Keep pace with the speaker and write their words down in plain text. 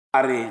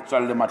Are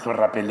tswalle matlo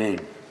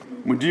rapeleng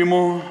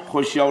modimo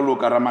kgoši ya o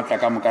loka ra matla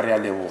ka moka re a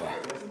leboga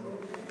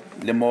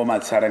le mo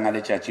matshareng a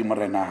letšatši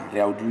morena re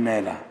a o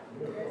dumela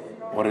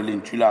gore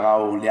lentšu la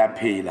gago le a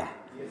phela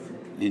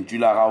lentšu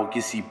la gago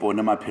ke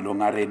seipone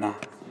maphelong a rena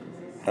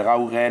re ga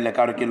ugele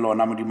ka gore ke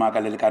lona modimo a ka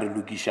le le ka re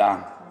lokišang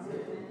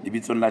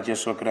lebitsong la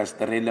Jesu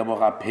Kriste re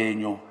leboga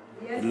phenyo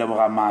re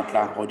leboga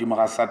matla godimo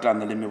ga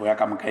satane le mebo ya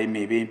ka moka e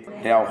mebe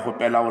re a go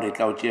kgopela gore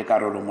tla o tšee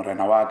karolo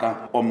morena wa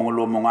ka o mongwe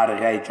le o mongwe a re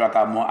ge a etswa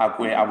ka mo a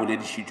kwe a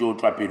boledišitše o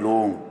tswa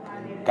pelong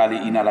ka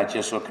leina la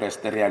Jesu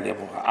Kriste re a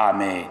leboga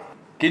amen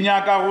ke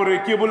nyaka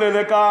gore ke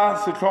bolele ka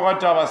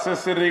setlhogataba se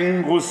se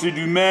reng go se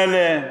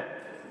dumele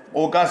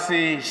o ka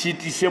se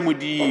šitiše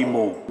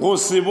modimo go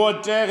se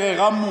botege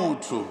ga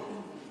motho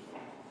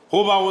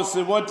goba go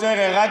se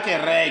botege ga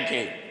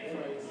kereke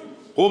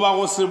goba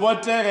go se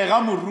botege ga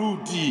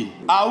moruti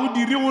a o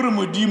dire gore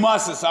modimo a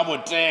se sa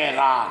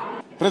botega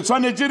re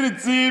tshwanetse re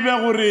tsebe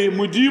gore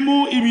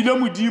modimo e bile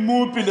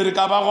modimo pele re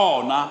ka ba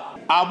gona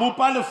a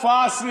bopa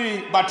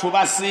lefase batho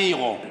ba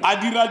sego a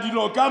dira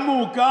dilo ka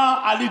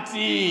moka a le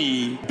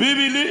tee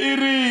bibele e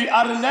re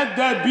a re let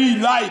there be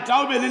light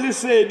a o be le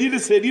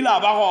lesedi la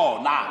ba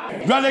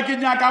gona jwale ke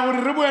nyaka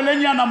gore re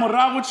boelenyana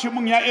morago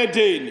tšhemong ya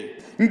Edene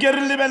nke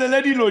re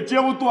lebelele dilo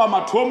tše go toa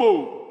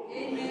mathomong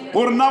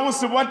gore na go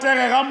se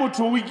botege ga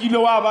motho o ikile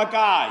wa ba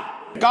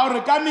kae ka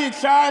gore ka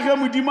mehla ge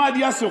modimo a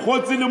dia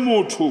segotse le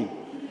motho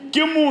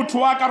ke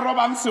motho a ka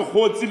robang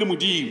segotse le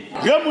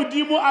modimo ge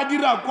modimo a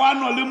dira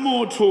kwano le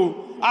motho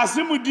a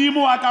se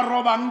modimo a ka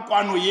robang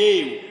kwano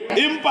yeo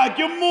empa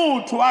ke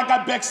motho a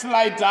ka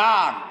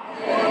backslidang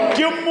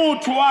ke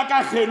motho a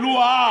ka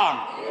geloang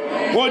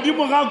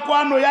godimo ga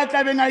kwano ya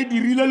tlabeng a e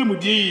dirile le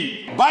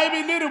modimo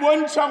baebele re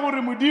bontšha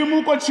gore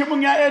modimo ko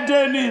tšhemong ya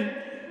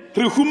Edene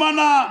re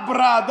humana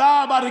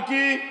brada ba re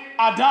ke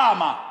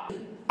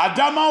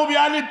Adama o be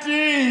a le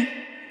tee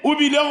o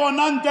bile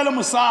gona ntle le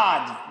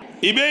mosadi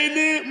e be e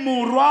le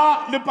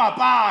morwa le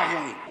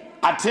papage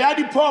a thea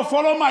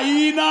diphoofolo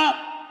maina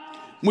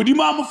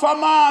modimo a mo fa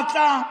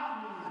maatla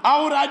a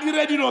gore a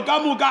dire dilo ka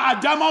moka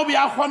Adama o be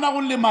a kgona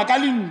go lema ka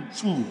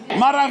lentšu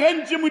mara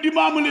gentši modimo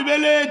a mo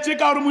lebeletše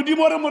ka gore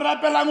modimo re mo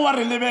rapelang wa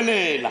re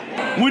lebelela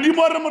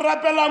modimo re mo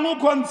rapelang o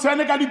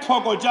concerne ka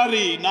ditlhoko tša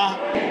rena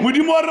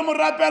modimo re mo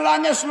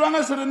rapelang as long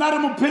as rena re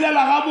mo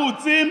phelela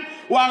gabotse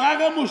wa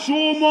gage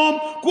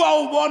mošomo kua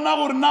o bona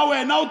gore na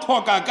wena o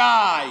tlhoka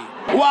kae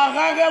wa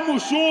gage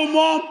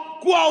mošomo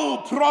kua o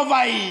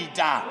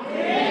provider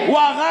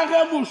wa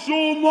gage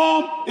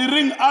mošomo e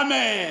reng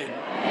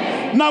amen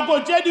nako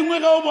tše dingwe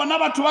ge o bona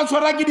batho ba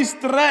tshwara ke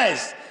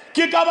di-stress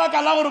ke ka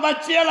baka la gore ba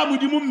tšeela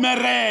modimo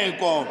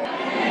mmereko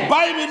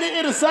baebele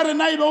e re sa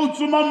rena e be o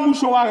tsoma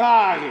mmušo wa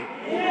gage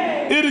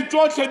e re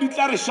tšotlhe di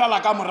tla re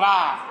šala ka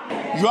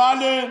morago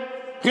jwale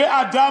ge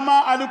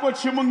Adama a le ko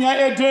tšhemong ya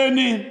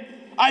Edene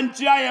a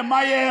ntše a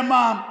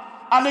ema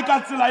a le ka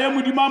tsela ye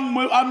modimo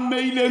a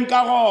mmeileng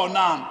ka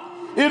gona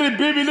e re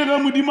bibele ge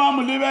modimo a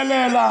mo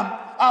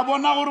lebelela a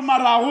bona gore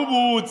mara go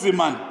botse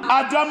man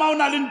Adama o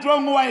na le ntho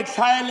engwe wa e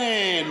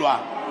tlhaelelwa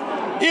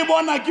e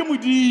bona ke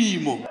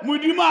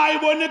modimo a e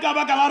bone ka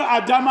baka la gore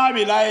Adama a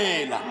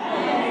belaela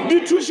di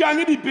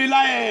thušang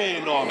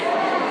dipelaelo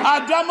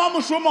Adama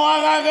mošomo wa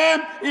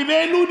gage e be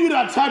e le o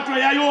dira thato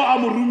ya yo a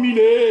mo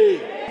romileng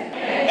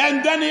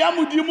and then ya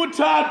modimo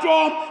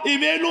thato e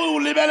be e le o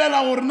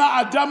lebelela gore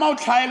na Adama o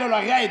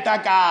tlhaelelwa ge a eta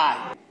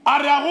kae a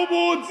re a go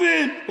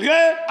botse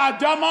ge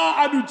Adama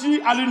a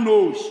dutše a le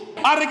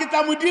noši a re ke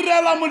tla mo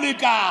direla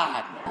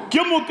molekane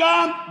ke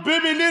moka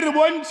bibele re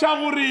bontšha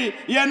gore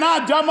yena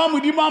Adama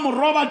modimo a mo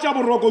roba tša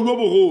boroko jo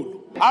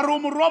bogolo a re o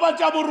mo roba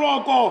tša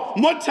boroko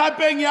mo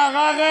thapeng ya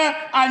gage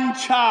a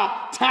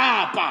ntšha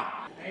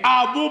thapa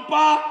a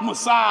bopa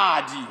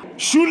mosadi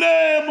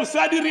šule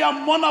mosadi re a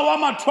mmona wa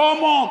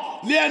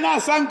mathomo le yena a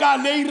sanka a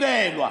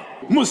leirelwa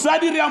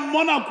mosadi re a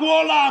mmona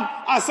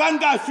kuola a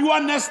sanka a fiwa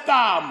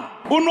nestamo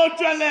o no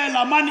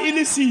tšwelela man e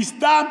le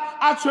sister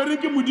a tshwere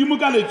ke modimo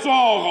ka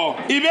letsogo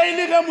e be e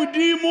le ge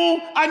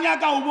modimo a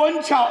nyaka o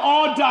bontšha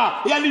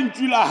order ya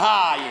lentšu la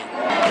gae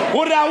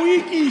gore a o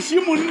ikiše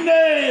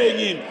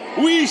monneng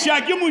o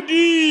iša ke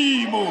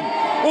modimo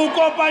o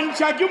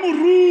kopantšha ke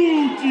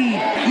moruti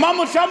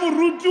mamohla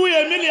moruti o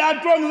eme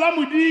leatong la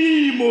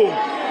modimo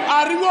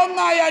a re o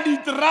ngaya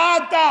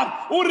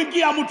diterata o re ke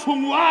ya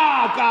mothong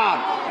wa ka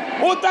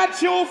o ta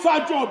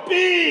tšheofatšo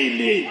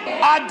pele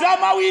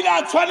Adama o ile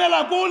a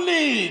tshwanela ko o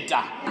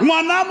leta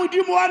ngwana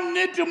modimo wa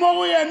nnete mo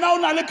go yena o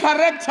na le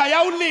character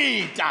ya o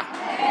leta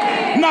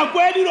nako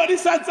e dilo di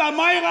sa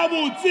tsamaye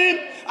gabotse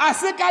a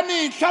se ka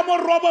mehla mo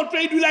roboto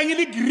e dulang e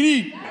le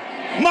green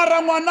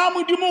mara ngwana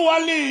modimo wa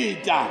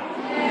leta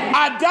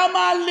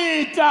Adama a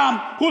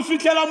leta go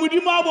fitlhela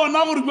modimo a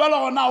bona gore jwale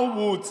gona o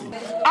botse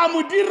a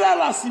mo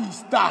direla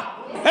sister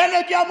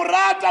ene ke a mo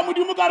rata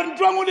modimo ka re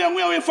ntho engwe le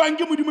engwe o e fang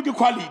ke modimo ke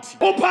quality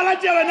o phala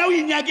tše wena o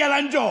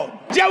inyakelang tšona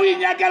tše o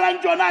inyakelang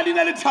tšona a di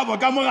na le thabo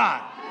ka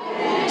mogare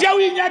tše o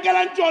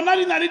inyakelang tšona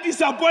di na le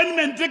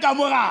disappointment ka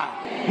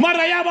mogare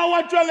mara ya ba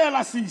wa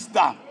tšwelela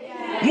sister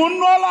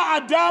monnola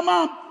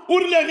Adama o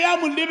rile ge a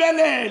mo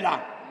lebelela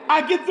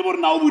a ke tsebe gore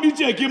na o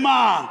boditše ke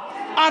mang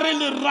a re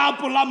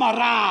lerapo la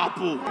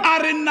marapo a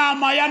re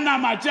nama ya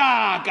nama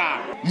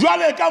jaaka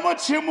jwale ka mo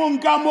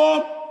tšhemong ka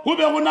mo go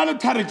be go na le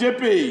thare tše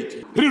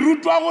pedi re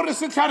rutwa gore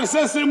setlhare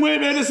se sengwe e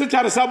be le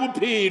setlhare sa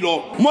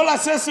bophelo mola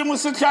se sengwe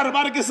setlhare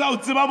ba re ke sa o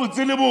tseba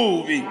botse le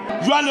bobe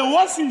jwale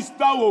wa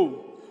sister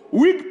wo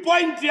weak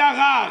point ya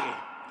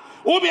gage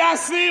o be a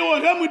seo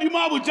ge modimo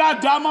a botša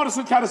adama gore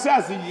setlhare se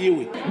a se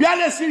jewe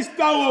bjale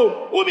sister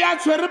wo o be a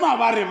tshwere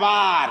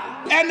mabarebare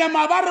ande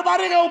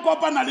mabarebare ge o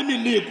kopana le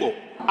meleko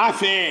a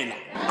fela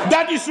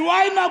that is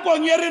why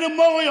nakong ye re re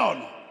mo go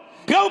yona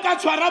ge o ka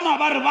tshwara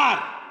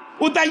mabarebare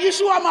o ta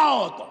yesiwa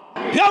maoto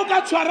ge o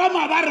ka tshwara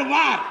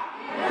mabarebare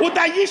o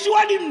ta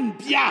yesiwa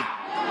dimpya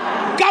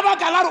ka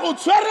baka la re o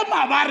tshwere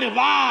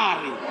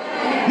mabarebare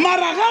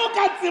mara ge o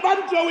ka tseba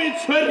ntlo o e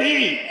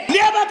tshwereng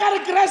le ba ka re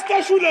kreste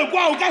šule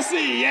kwa o ka se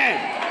ye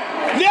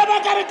le ba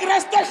ka re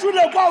kreste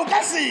šule kwa o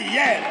ka se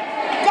ye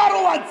ka re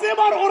wa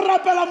tseba gore o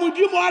rapela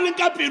modimo a leng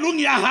ka pelong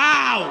ya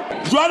gago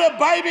jwale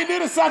baebele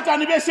re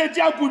satane be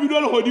šetse a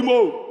kubilwe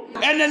legodimong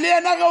ene le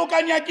yena ge o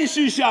ka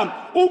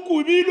nyakišiša o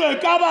kubilwe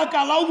ka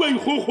baka la o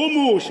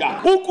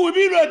ikgogomoša o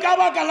kubilwe ka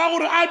baka la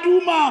gore a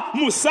duma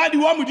mosadi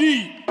wa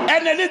modimo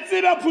ene le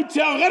tsebe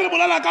phuthego ge re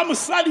bolela ka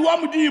mosadi wa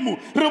modimo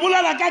re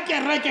bolela ka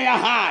kereke ya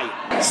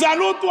gae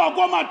salotwa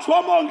kwa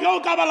mathomong ge o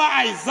ka bala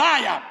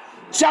Isaiah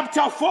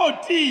chapter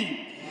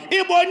 14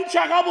 e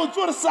bontšha ga botse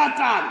gore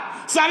satane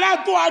sale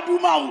a to a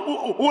duma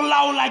o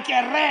laola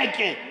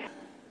kereke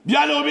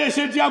bjale o be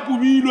šetse a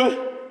kubilwe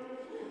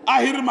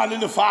a hirima le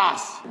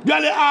lefase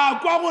bjale a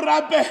kwa go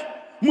rape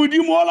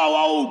modimo ola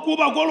wa o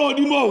koba ko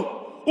legodimong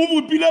o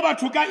bopile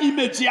batho ka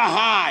image ya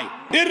gae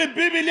e re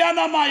bibele ya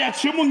nama ya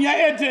tšhemong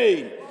ya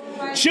Eden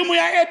tšhemo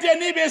ya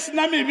Eden e be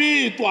sena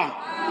mebetwa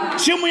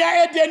tšhemo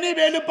ya Eden e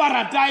be le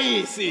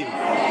parataese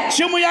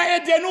tšhemo ya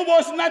Eden o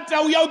bo sena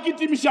tau ya o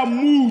kitimiša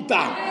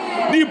mmuta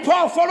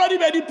diphoofolo di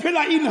be di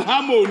phela in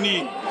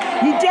harmony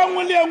ntho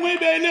nngwe le nngwe e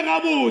be le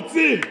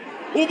gabotse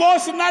o bo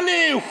sena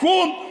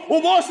lekgo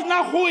o bo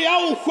sena go ya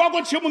o hwa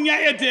ko tšhemong ya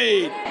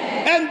Eden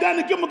and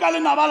then ke mo ka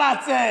lenaba la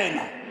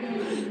tsena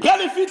ge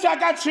le fitlha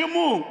ka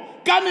tšhemong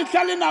ka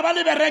mehla lenaba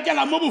le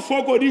berekela mo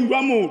bofokoding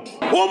jwa motho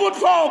o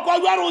botlhokwa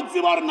jwa re o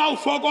tseba gore na o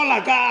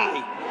fokola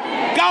kae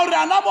ka gore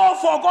ana mo o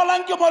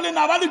fokolang ke mo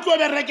lenaba le tlo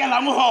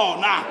berekelang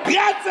gona ge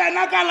a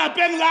tsena ka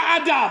lapeng la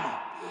Adama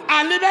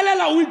a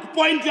lebelela weak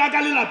point ya ka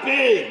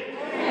lelapeng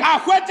a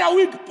hwetša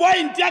weak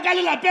point ya ka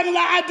lelapeng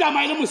la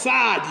Adama e le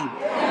mosadi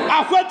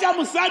a hwetša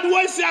mosadi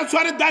o se a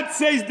tshware that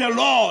says the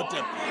Lord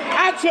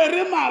a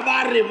tshwere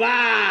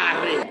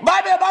mabarebare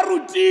ba be ba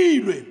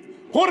rutilwe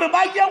gore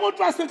ba ye go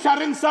tswa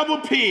setlhareng sa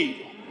bophelo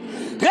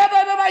ge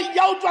ba be ba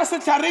ya go tswa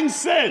setlhareng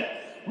se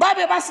ba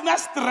be ba sena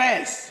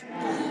stress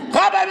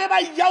ga ba be ba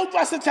ya go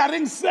tswa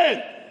setlhareng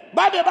se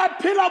ba be ba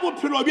phela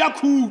bophelo bja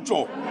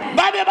khutso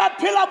ba be ba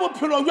phela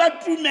bophelo bja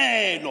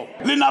tumelo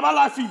lenaba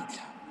la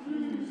fitlha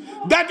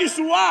that is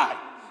why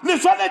le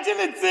tshwanetse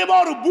le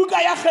tseba gore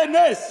buka ya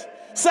Genesis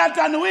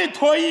Satane o e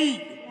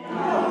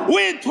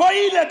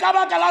thoile ka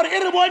baka la gore e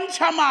re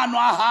bontšha maano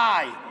a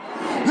gae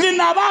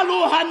lenaba le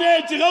o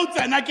ganetše ge o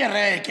tsena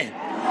kereke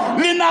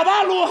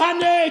lenaba le o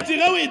ganetše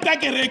ge o eta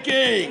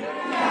kerekeng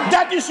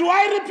that is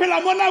why re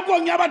phela mo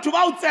nakong ya batho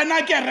ba o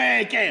tsena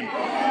kereke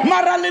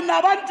mara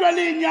lenaba ntwe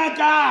le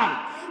nyakang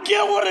ke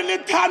gore le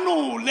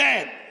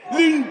thanole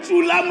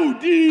lentšu la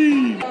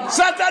modimo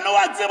Satane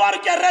wa tseba gore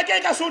kereke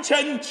e ka se o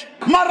tšhentše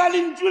mara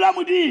lentšu la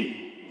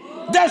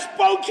modimo the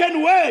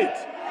spoken word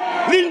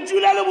lentšu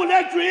le le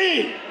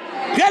boletsweng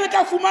ge le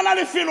ka fumana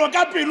lefelo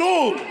ka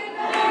pelong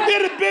e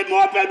re pe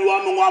moopedi wa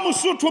mongwe wa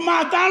Mosotho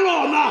maata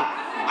lona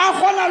a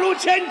kgona le o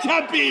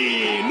tšhentšha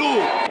pelo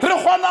re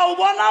kgona go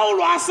bona o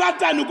lwa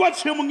Satane ko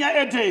tšhemong ya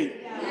Eden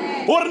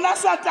gore na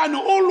Satane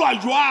o lwa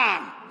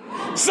jwang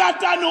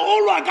Satane o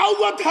lwa ka o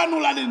go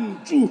thanola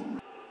lentšu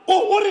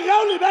o re ge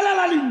o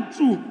lebelela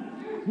lentšu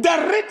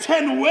the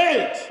written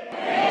word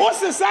o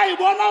se sa e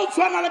bona o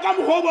tshwana le ka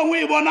mokgwa o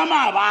bongwe e bona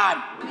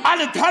maabane a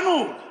le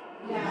thanola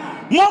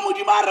mo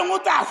modimo a reng o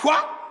ta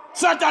hwa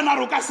Satane a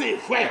re o ka se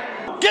hwe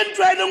ke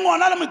ntho e leng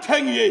ngona le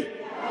motheng ye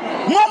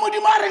mo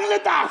modimo a reng le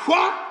ta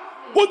hwa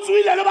o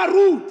tswile le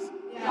baruti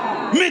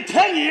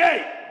metheng ye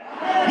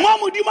mo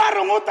modimo a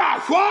reng o ta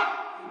hwa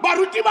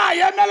baruti ba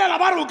emelela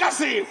ba re o ka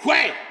se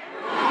hwe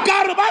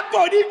ka re ba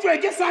toditswe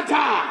ke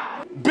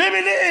Satane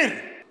bibele e re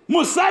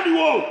mosadi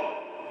wo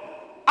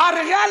a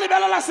re ge a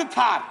lebelela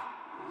sethare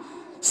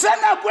se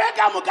nako e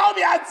ka moka o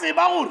be a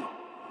tseba gore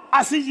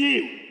a se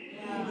jewe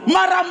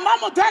mara mma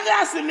motho ge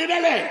a se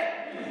lebelela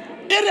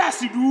e re a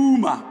se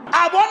duma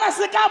a bona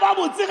se ka ba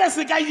botse ge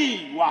se ka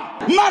jewa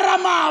mara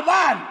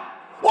maabane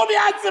o be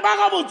a tseba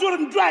ga botse gore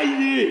ntho a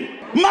ye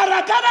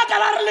mara ka baka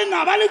la re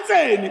lenaba le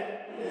tsene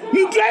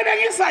ntho e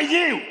beng e sa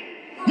jewe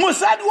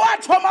mosadi wa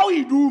thoma o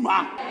e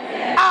duma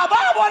a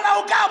ba bona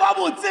o ka ba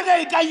botse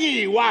ge e ka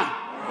jewa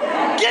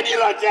ke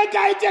dilo tše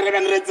kae tše re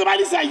beng re tseba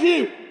di sa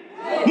jewe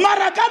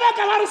mara ka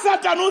baka la re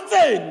Satane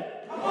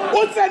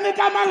o tsene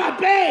ka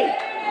malapeng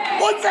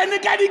o tsene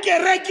ka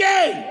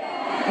dikerekeng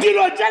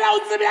dilo tšela o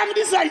tsebjang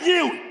di sa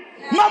jewe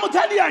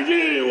Mamothadi a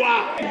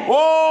jewa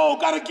o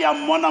ka re ke a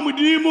mmona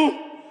modimo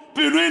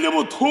pelo e le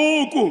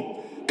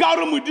bothoko ka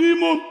re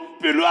modimo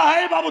pelo ya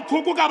hae ba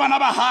bothoko ka bana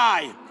ba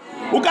hae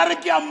o ka re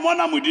ke a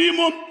mmona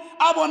modimo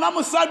a bona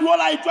mosadi o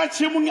la itswa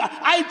tshimong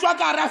a itswa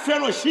ka ra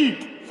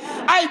fellowship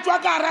a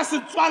itswa ka ra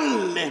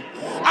setswalle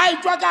a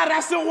itswa ka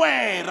ra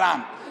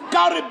segwera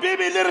ka re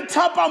bibele re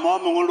thapa mo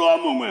mongwe le o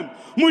mongwe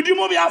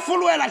modimo be a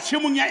foloela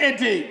tshimong ya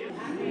Eden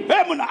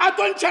mona a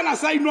tontšhana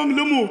sa inwang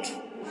le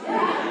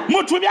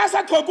motho be a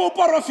sa tlhoke o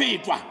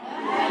porofetwa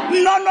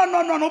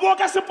no bo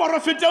ka se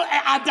porofete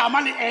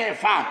Adama le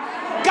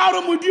Eva ka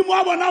re modimo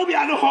wa bona o be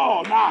a le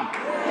gona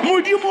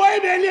modimo wa e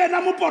be le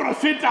yena mo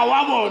porofeta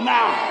wa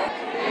bona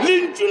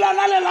lentšu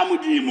lana le la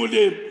modimo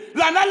le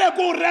lana le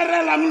ko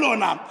rerelang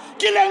lona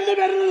ke leng le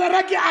be re le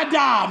ra ke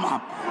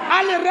Adama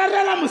a le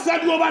rerela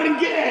mosadi o ba reng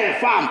ke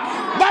Eva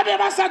ba be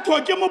ba sa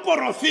tlhoke mo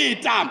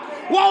porofeta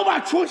wa o ba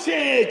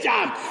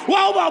tshošetša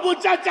wa o ba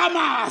botša tša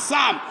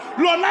masa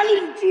lona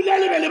lentšu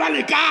le be le ba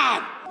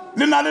lekane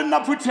le na le nna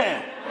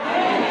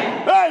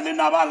Phuthego le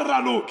na ba le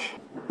raloke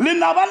le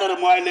na ba le re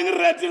mo e leng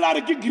red la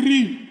re ke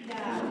green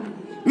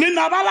le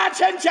na ba la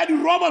tšhentšha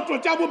diroboto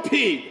tša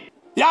bophelo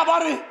ya ba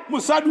re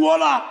mosadi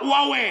ola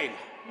wa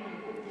wela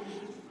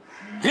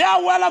ge a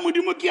wela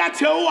modimo ke a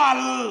Theo a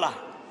lla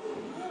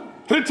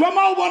re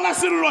thoma o bona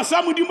sello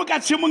sa modimo ka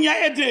tshimong ya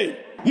Eden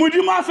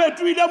modimo a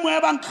fetoile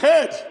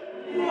moebankgedi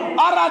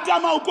a re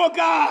Adama o ko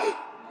kae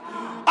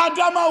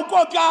Adama o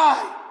ko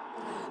kae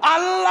a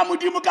lla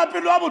modimo ka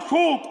pelo ya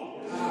botlhoko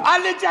a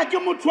letša ke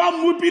motho a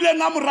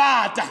mmopileng a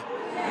morata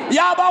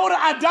ya ba gore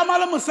Adama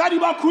le mosadi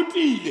ba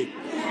khutile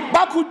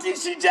ba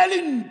khutišitše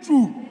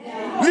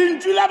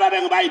lentšu la ba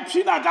beng ba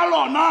iphina ka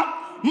lona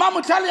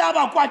mamotlhale ya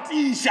ba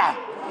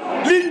kwatiša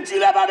lentšu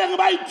la ba beng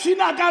ba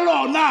iphina ka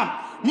lona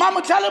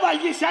mamotlhale ba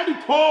iša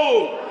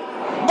diphong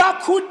ba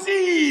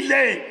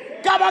khutile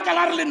ka baka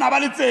la re lenaba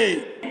le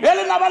tsene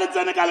lenaba le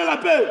tsene ka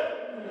lelapeng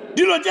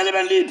dilo tše le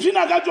beng le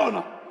iphina ka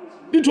tšona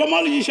di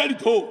thoma le iša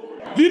diphong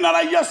leina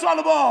la Yesu a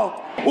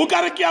leboko o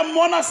ka re ke a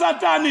mmona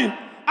Satane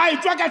a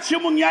etswa ka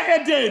tshimong ya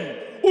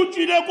Eden o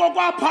tswile ko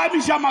kwa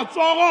phamiša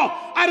matsogo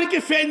a re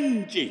ke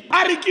fentše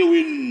a re ke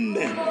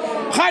winne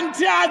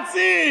ganthe a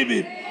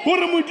tsebe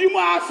gore modimo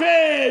a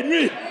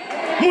fenywe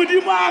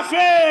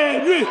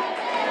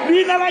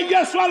leina la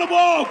Yesu a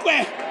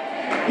lebokwe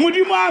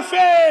modimo a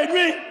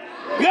fenywe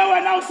ge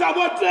wena o sa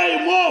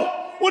botee mo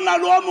o na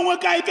le o mongwe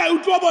kae o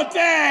tlo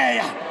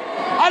boteya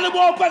a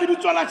lebokwa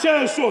lebitso la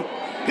Jesu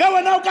ge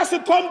wena o ka se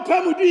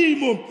tlhomphe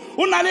modimo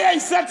o na le a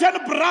certain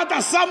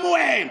brother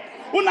Samuel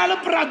o na le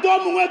brado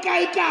mongwe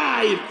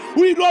kae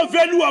o ile o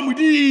veluwa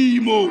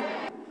modimo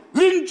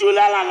lentšu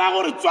lela la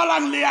gore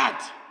tswalang le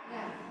ate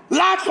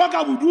la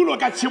tlhoka bodulo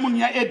ka tshimong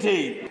ya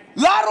Eden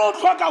la re o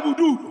tlhoka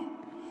bodulo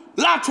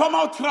la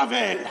thoma o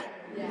travela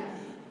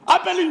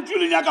ape lentšu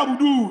le nyaka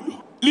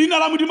bodulo leina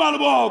la modimo a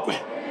lebokwe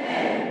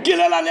ke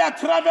lela le a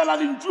travela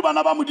lentšu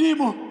bana ba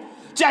modimo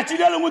tšatši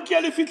le lengwe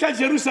ke le fitlha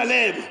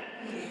Jerusalema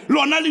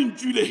lona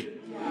lentšu le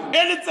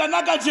e le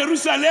tsena ka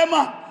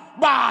Jerusalema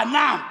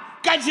bana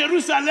ka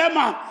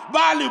Jerusalema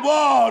ba le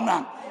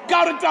bona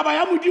ka re taba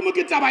ya modimo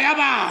ke taba ya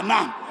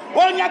bana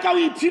o nyaka o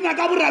iphina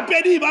ka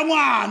borapedi ba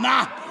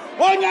ngwana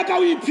o nyaka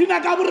o iphina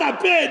ka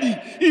borapedi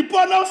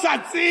ipone o sa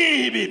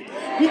tsebe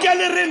nke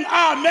le reng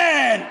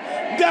amen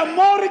the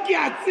more ke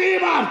a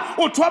tseba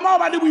o thoma o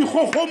ba le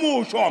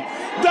boikgogomošo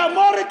the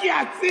more ke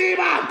a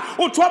tseba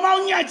o thoma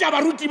o nyatša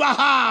baruti ba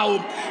hao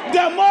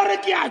the more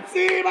ke a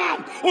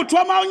tseba o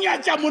thoma o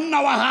nyatša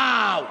monna wa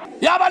hao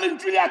ya ba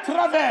lentšu le a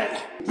travela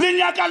le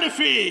nyaka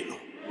lefelo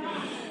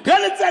ge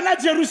le tsena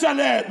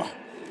Jerusalema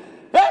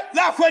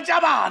le a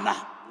hwetša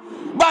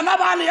bana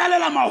ba le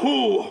yalela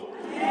mahuo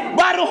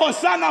ba re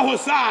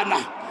hosana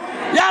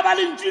ya ba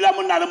lentšu le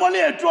monna le mo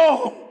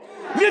leetong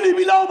le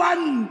lebile o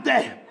bante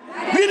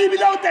le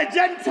lebile o the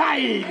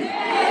Gentile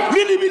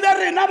le lebile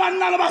rena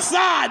banna le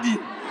basadi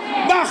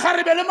ba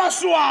kgarebe le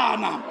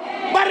maswana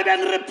ba re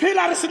beng re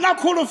phela re sena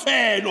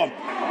kholofelo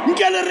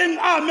nke le reng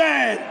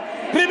amen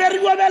re be re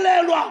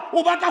obelelwa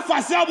o ba ka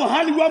fase ya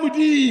bohali wa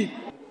modimo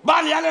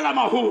ba le yalela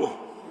mahuo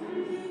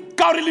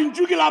ka gore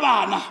lentšu ke la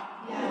bana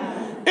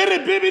e re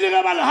bibele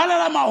ge ba le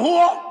halela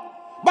mahuo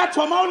ba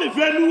thoma o le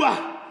velua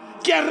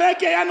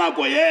kereke ya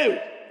nako yeo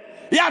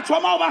ya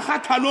thoma o ba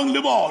kgathanong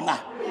le bona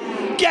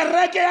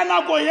kereke ya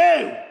nako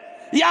yeo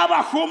ya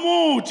ba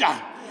homotša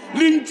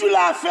lentšu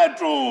la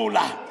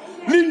fetola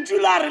lentšu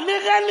la re le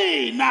ge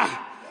lena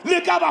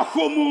le ka ba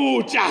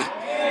homotša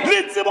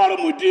le tseba gore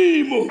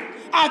modimo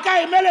a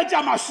ka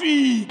emeletša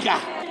maswika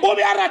o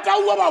be a rata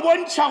ua ba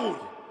bontšha gore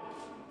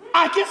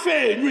a ke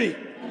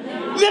fenywe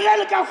le ge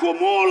le ka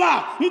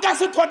homola nka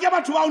se tlhoke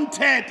batho ba o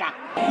ntheta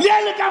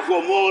le le ka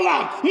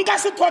homola nka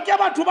se tlhoke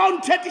batho ba o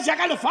nthetiša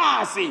ka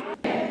lefase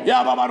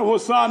ya ba re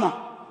hosana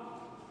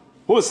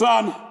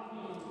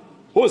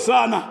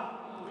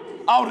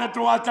a o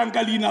reto wa tlang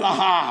ka leina la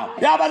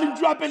gago ya ba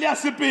lentšu ape le ya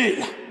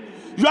sepela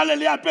jwale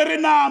le apere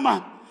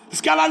nama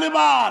se ka la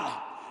lebala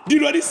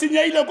dilo di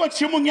senyeile ko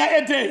tshimong ya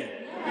Eden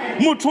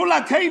motho o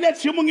latlheile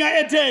tshimong ya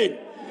Eden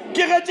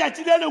ke ge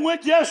tšatši le lengwe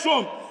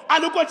Jesu a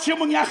le ko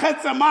tšhemong ya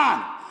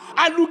Getsemane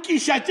a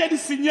lokiša tše di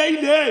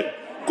senyeileng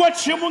ko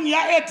tšhemong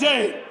ya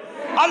Eden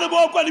a le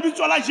boko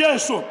lebitso la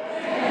Jesu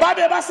ba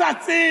be ba sa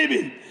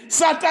tsebe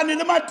Satane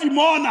le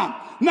matimona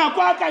nako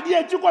a ka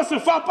dietse ko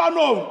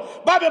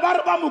sefapanong ba be ba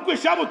re ba mo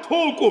kweša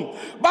bothoko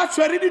ba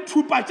tshwere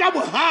dithupa tša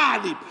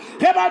bohale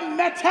ge ba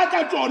mmetha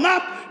ka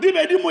tšona di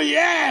be di mo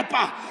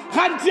yepa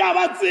gantši a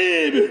ba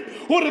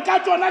tsebe gore ka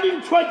tšona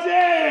dintho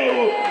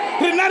tšeo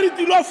rena re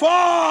tilo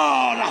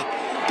fola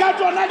ka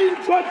tšona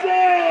dintho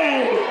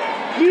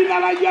tšeo leina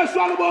la Jesu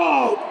a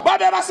leboko ba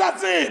be ba sa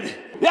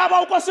tsebe ya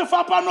ba o ko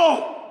sefapanong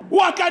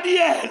wa ka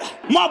diela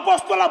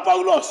moapostola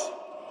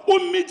Paulos o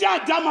mmitše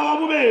Adama wa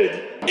bobedi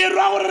e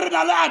rwa gore re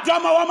na le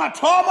Adama wa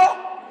mathomo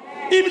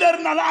ebile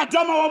re na le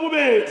Adama wa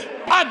bobedi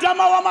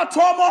Adama wa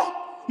mathomo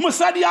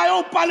mosadi a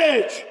yo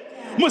paletše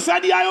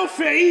mosadi a yo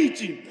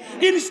feitše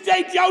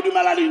instead ya o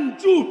dumela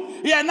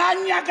lentšu yena a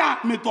nyaka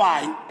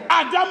metwai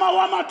Adama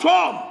wa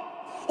mathomo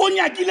o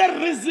nyakile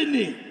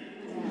reasoning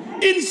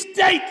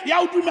instead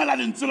ya o dumela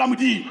lentswe la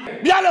Modimo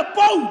bjale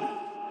Paulo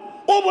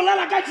o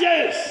bolela ka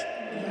Jesu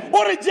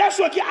o re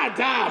Jesu ke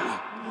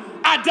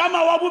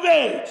Adama wa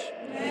bobedi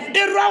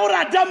e rwa gore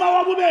Adama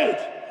wa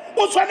bobedi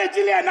o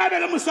tshwanetse le yena a be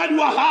le mosadi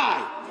wa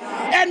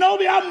hae ene o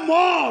be a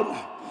mmona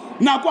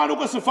nako a le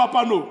ko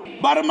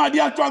sefapanong ba re madi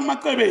a tswang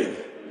maqebeng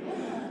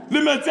le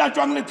metsi a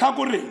tswang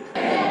lethakoreng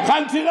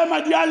gantši ge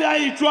madi a le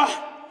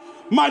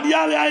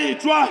a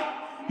etswa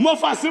mo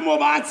fase mo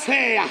ba a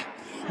tsheya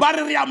ba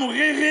re re a mo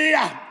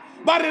gegea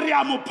ba re re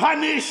a mo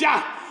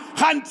punisha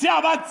gantši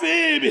a ba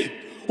tsebe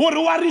gore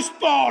wa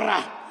restora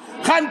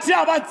gantši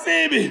a ba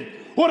tsebe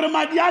gore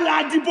madi a le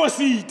a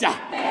deposita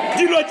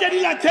dilo tše di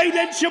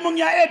latheileng tšhemong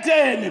ya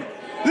Eden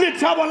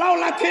lethabo lao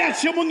la theya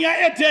tšhemong ya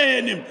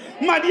Eden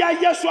madi a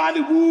Yesu a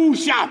le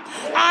buša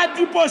a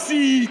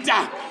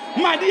deposita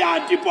madi a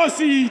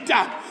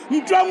deposita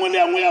ntho engwe le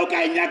engwe yeo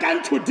ka e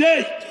nyakang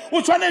today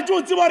o tshwanetse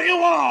o tsebe gore e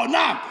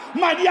gona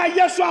madi a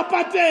Yesu a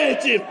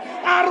patetše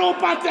a re o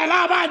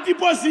patela a ba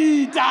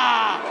deposita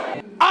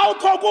a o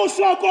tlhoko o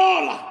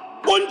sokola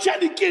o ntšha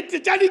dikete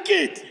tša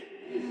dikete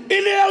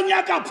e le yeo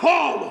nyaka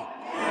pholo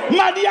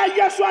madi a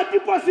Yesu a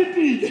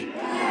depositile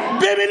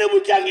Bebele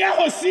bukang ya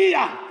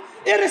Hosea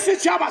e re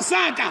setšhaba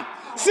sa ka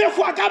se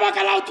hwa ka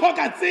baka la o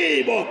tlhoka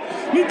tsebo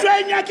ntho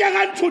e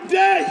nyakegang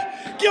today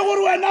ke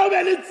gore wena o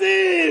be le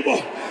tsebo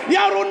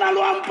ya gore o na le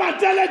wa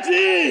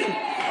mpateletseng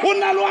o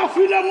na le wa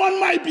fileng on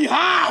my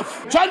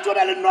behalf tshwanetse o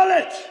be le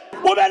knowledge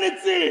o be le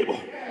tsebo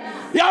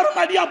ya gore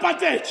madi a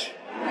patetše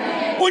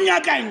o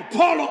nyakang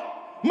pholo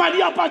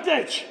madi a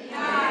patetše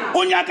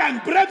o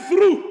nyakang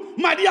breakthrough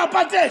madi a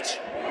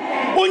patetše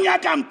o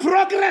nyakang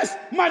progress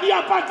madi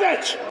a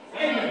patetše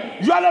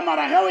jwale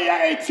mara ge o ya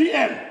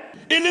ATM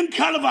e leng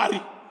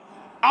Calvary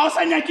a o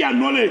sa nyake ya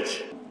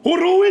knowledge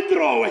gore o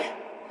withdrawe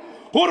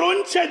gore o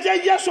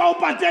ntšhetše Yesu a o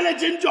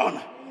pateletšeng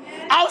tšona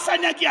a o sa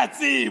nyake ya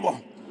tsebo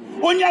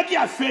o nyake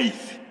ya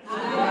faith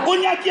o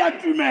nyake ya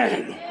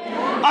tumelo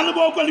a le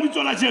boko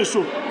lebitso la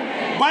Jesu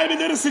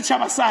Baebele re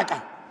setšhaba sa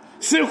ka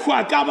se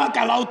hwa ka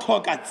baka la o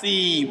tlhoka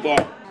tsebo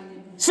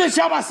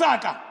setšhaba sa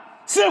ka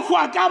se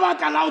hwa ka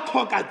baka la o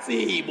tlhoka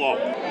tsebo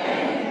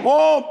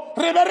o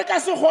re be re ka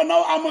se kgona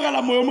o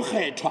amogela moyo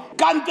mokgethwa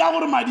ka ntle ya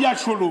gore madi a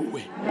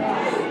tšholowe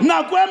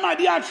nako e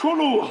madi a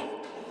tšholowa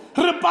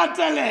re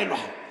patelelwa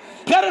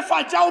ge re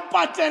fatša o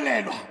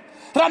patelelwa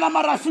ra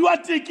nama ra fiwa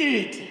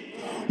tekete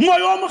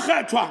moyo wa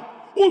mokgethwa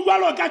o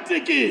jwalo ka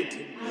tekete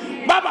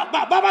ba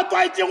ba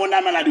tlwaetšeng o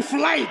namela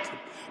di-flight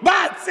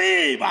ba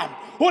tseba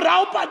gore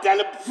a o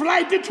patele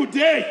flight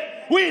today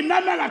o e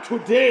namela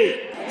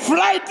today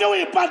flight o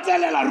e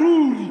patelela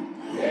ruri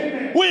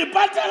o e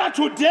patela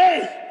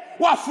today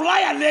wa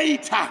flyer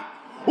later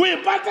o e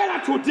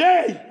patela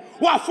today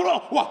wa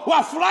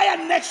flyer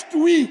next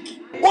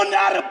week o ne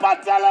a re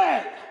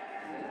patelela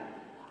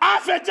a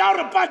fetša o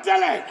re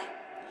patelela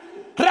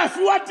re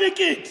fiwa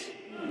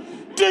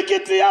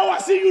tikete ya wa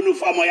se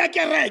uniformo ya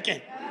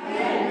kereke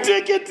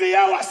tikete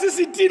ya wa se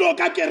setilo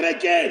ka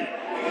kerekeng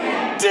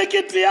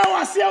tikete ya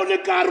wa se o le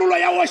karolo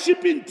ya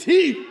worshiping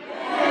team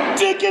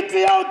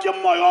tikete ya o ke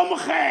moyo wa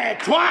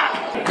mokgethwa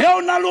ge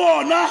o na le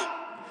ona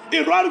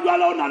e rwa re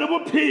jwala o na le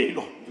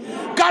bophelo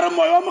ka re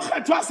moyo wa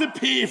mokgethwa se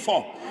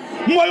phefo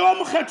moyo wa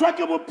mokgethwa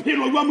ke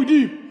bophelo jwa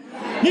Modimo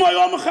moyo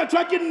wa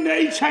mokgethwa ke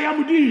nature ya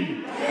Modimo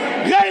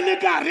ge e le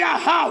kare ya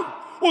hao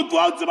o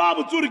tloa o tseba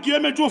botse gore ke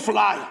emetse o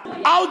flyer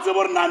a o tsebe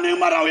gore naneng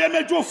mara o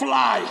emetse o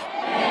flyer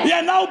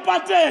yena o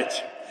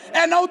patetše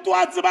ena o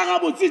tloa tseba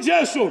gabotse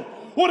Jesu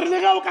gore le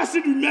ge o ka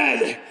se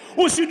dumele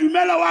o se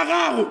dumela wa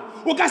gago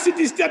o ka se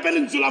distepe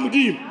lentswe la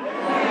Modimo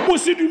o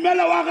se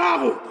dumela wa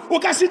gago o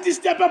ka se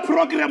distepe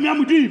program ya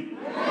Modimo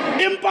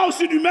empa o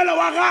se dumela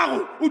wa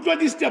gago o tlo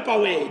distepa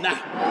wena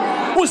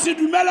o se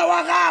dumela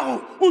wa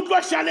gago o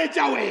tlo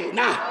shaletša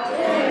wena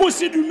o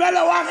se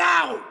dumela wa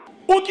gago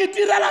o ke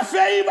tirela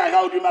favor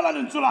ga o dumela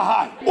lentswe la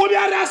hae o be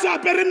a re a se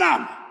apere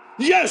nama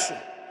Yesu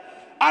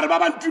a re ba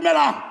ba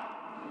ntumelang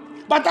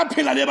ba tla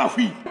phela le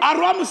bahwile a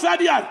re wa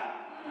mosadi a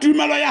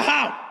tumelo ya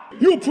hao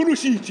yo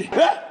phološitše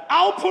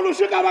a o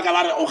phološwe ka baka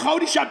la re o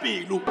kgaodiša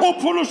pelo o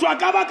phološwa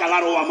ka baka la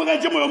re o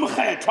amogetse moyo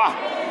mokgethwa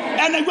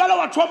ande jale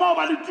wa thoma o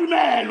ba le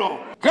tumelo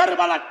ge re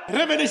bala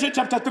Revelation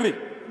chapter 3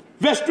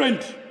 verse 20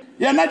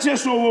 yena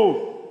Jesu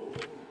o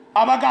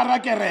a ba ka ra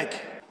kereke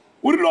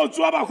o rile o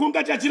tsoa bagong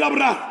ka tšatši la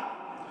boraro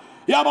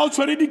ya ba o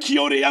tshwere dikhie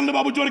ore yang le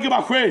ba botse gore ke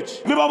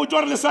bagwetši le ba botse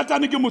gore le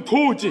satane ke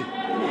mothotse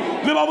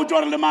le ba botse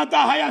gore le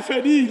mataga ya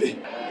fedile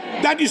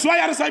that is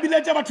why re sa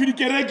biletša batho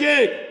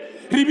dikerekeng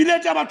re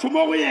biletša batho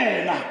mo go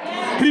yena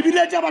re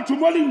biletša batho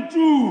mo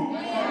lentšu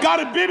ka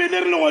re bebele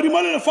re le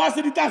godimo le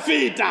lefase di tla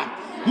feta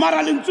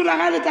mara lentšu la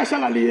ga le tla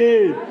šala le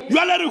eng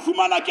jale re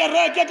humana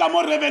kereke ka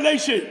mo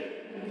Revelation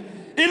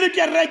e le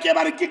kereke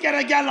ba re ke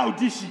kereke ya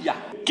Laodicea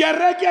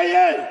kereke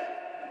ye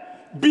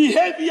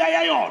behavior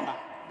ya yona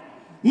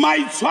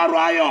maitshwaro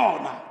a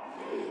yona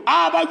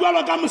a ba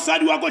jwalo ka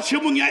mosadi wa ko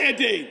tšhemong ya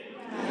Eden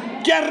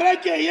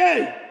kereke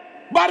ye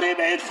ba re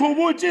be e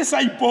tlhobotse sa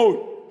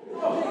ipone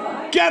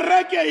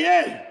kereke ye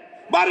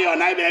ba re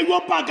yona e be yo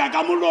paka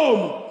ka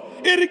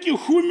molomo e re ke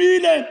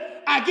humile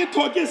a ke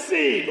thoke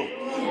selo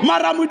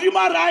mara modimo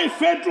a re a e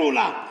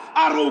fetola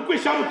a re o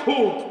kweša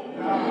bothoko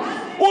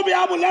o be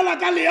a bolela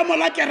ka leemo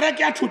la kereke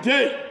ya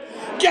today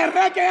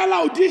kereke ya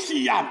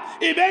Laodicea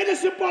e be e le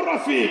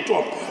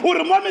seporofeto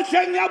gore mo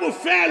metlheng ya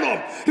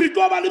bofelo re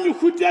tlo ba le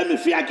mehuta ya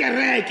mefe ya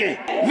kereke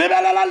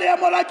lebelela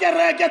leemo la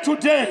kereke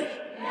today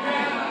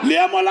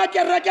leemo la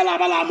kereke la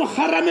ba la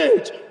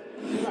mogarametša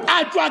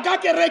a tswa ka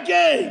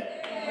kerekeng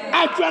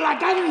a tswela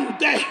ka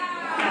nte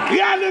ge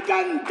a le ka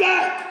nte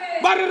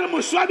ba re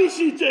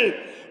moswabišitše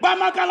ba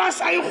makala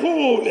sa e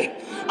gole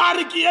a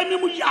re ke eme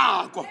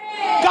mojako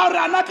ka gore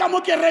ana ka mo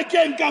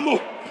kerekeng ka mo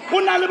o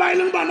na le ba e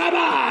leng bana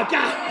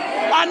baka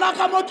ana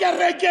ka mo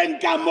kerekeng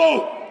ka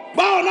mo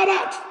ba ona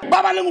batho ba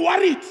ba leng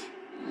worried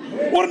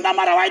gore na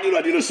mara wa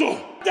dilo di le so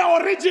the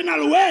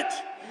original word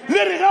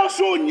le re ge o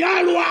se o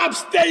nyalo wa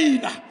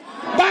abstaina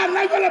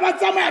bana jale ba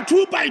tsamaya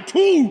 2 by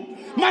 2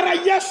 mara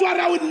Yesu a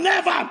re will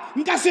never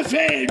nka se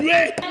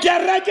fenywe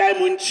kereke e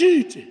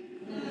montšhitše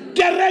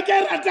kereke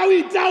e rata o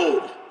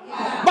itaola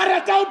ba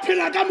rata o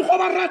phela ka mokgwa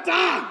ba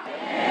ratang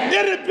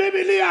e re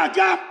bebele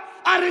yaka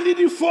a re le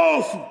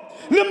difofu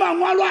le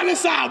mangwalo a le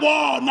sa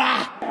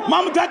bona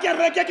mamotho a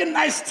kereke ke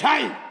nice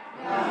time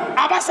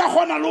a ba sa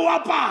kgona le o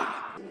apara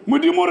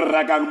modimo re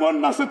rekang mo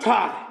nna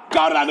sethare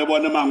ka gore a le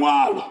bone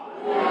mangwalo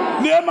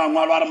le e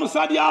mangwalo a re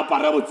mosadi a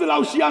apare botsela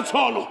o šia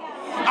tsholo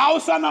a o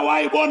sana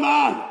wa e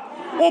bonang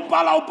o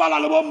pala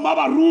le bomma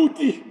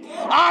baruti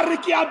a re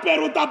ke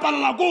apere o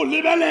tapalela ko o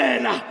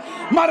lebelela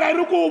mara e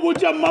re ko o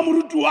botse mma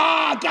moruti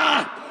wa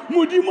ka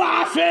modimo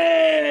a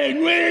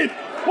fenywe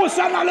o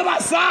sana le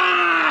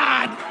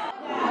basadi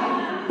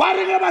ba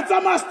re ge ba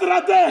tsamaya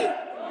strateng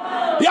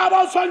ya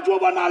ba o tshwantse o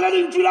bona le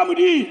lentšu la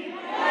modimo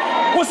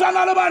o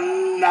sana le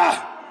banna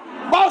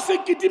ba o se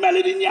kitime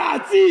le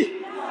dinyatsi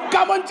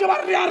ka montse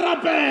ba re a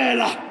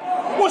rapela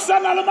o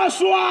sana le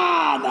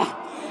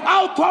maswana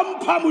a o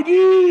thompha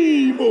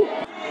modimo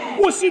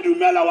o se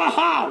dumela wa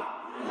hao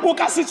o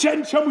ka se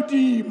tšhentšhe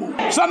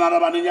modimo sana le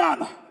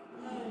banenyana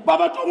ba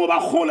batongo ba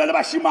kgole le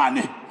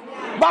bašimane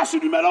ba se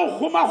dumela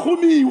go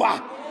gomagomiwa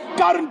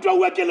ka gore ntwa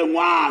ua ke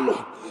lengwalo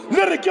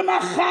le re ke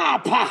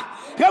magapha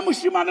ge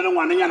mošimane le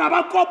ngwanenyana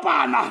ba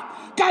kopana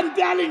ka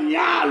nte ya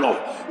lenyalo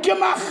ke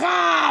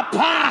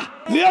magapha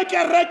le ye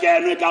kereke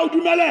eno e ka o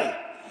dumelela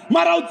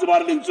mara o tseba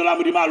gore lentšu la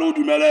modimo a le o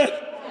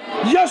dumelela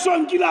Yesu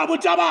nkile a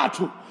botša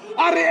batho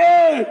a re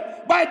e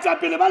ba etša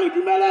pele ba le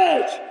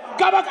dumeletše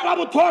ka baka la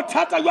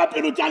bothothata jwa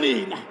pelo tša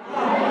lena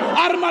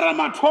a re mara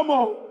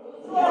mathomo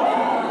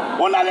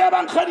o na le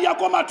ebankgadi ya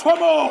ko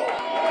mathomo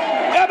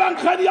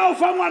ebankgadi ya o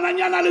fa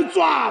ngwananyana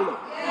letswalo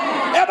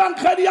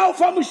ebankgadi ya o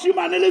fa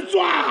mošimane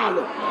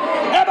letswalo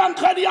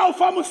ebankgadi ya o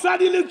fa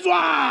mosadi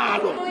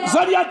letswalo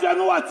mosadi ya teng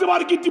wa tseba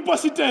gore ke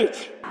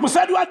depositetše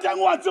mosadi wa teng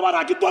wa tseba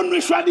gore a ke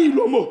tonwešwa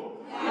dilo mo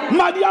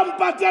madi a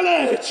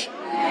mpateletše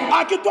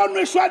a ke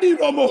tonwešwa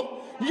dilo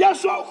mo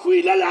Yesu a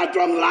hwile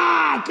leatong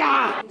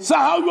laka sa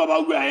ha o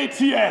ba bua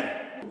ATM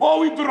o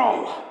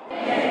withdraw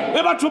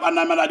e batho ba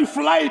namela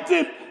di-flight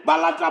ba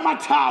lata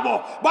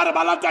mathabo ba re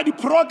ba lata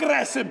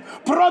di-progress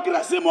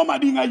mo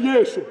mading a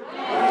Yesu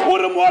o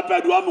re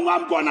moopedi wa mongwe a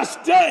mkona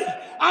stay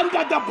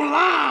under the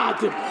blood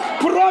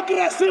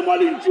progress mo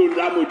lentšong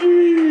la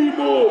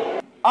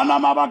modimo a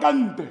nama ba ka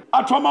nte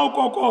a thoma o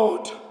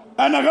kokota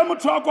ene ge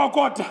motho a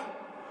kokota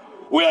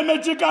o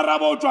emetše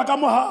karabo o tswa ka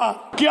mogare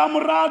ke a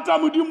morata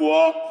modimo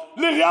o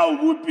le ge a o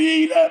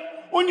bopile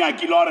o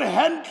nyakile gore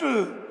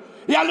handle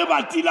ya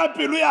lebati la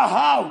pelo ya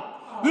hao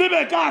le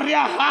be ka re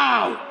ya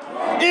hao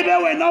e be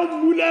wena o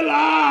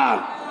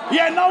mmulelang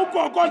yena o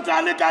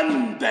kokota le ka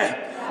nte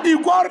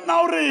ikwa gore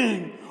na o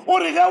reng o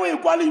re ge o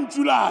ekwa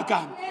lentšu laka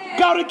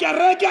ka gore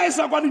kereke a e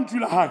sa kwa lentšu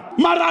la gae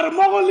mara re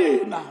mo go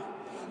lena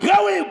ge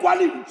o ekwa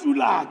lentšu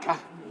laka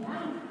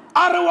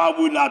a re wa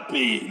bula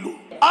pelo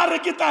a re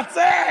ke ta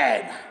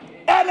tsena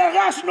ene ge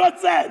a seno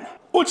tsena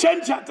o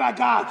tšhentšha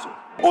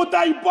takatso o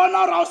ta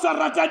ipona gore a o sa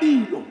rata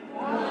dilo,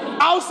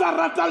 a o sa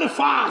rata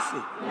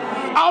lefase,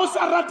 a o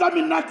sa rata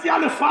menate ya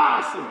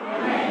lefase.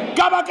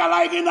 Ka baka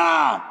la eng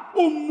na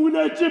o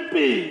mmuletse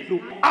pelo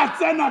a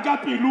tsena ka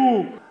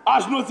pelong,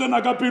 a seno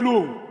tsena ka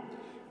pelong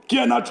ke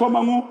ena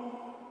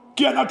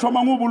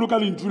thomang o boloka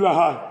lentšu la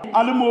gae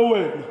a le mo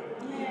wena,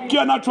 ke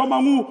ena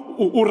thomang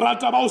o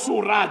rata ba o se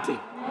o rate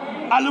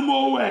a le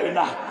mo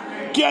wena,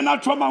 ke ena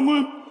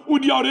thomang o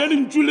dia gore e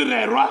lentšu le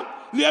rerwa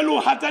le e le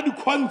o gata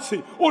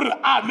dikgontse o re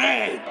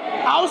amen.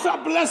 A o sa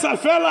blessa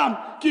fela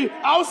ke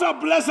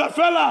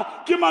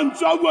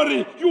mantswe a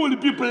gore you will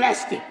be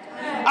blessed.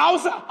 A o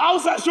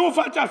sa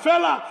šofatša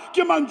fela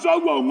ke mantswe a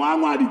bua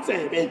ngwangwa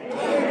ditsebe,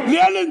 le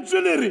e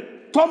lentswe le re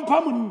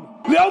thompha monna,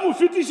 le o mo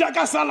fetiša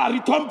ka salary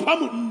thompha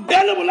monna,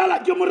 e le bolela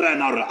ke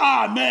morena gore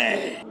amen.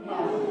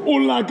 O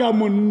laka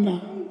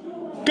monna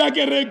ka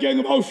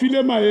kerekeng ba o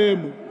file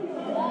maemo,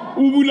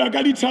 o bula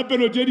ka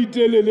dithapelo tše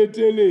ditelele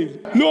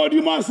le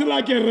odimo a se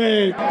la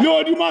kereke, le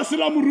odimo a se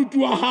la moruti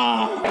wa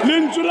gago.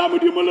 Lentswe la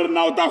modimo le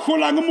rena o ta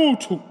golang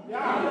motho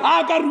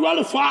a ka rua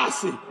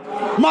lefase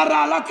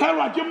mara a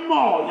latlhelwa ke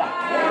moya,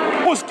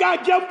 o se ka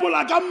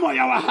kempola ka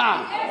moya wa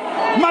gago.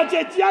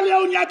 Matšatši a le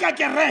o nyaka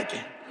kereke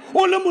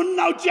o le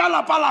monna o tšea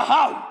lapa la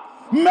gago,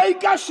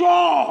 make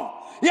sure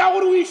ya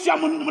gore o iša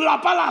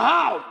lapa la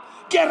gago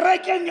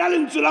kerekeng ya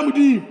lentswe la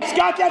modimo. Se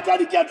ka ketsa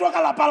diketwa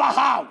ka lapa la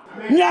gago,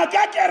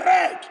 nyaka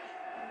kereke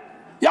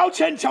ya o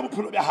tšhentšha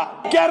bophelo bja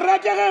gago.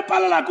 Kereke ge e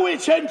palela ko e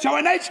tšhentšha,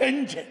 wena e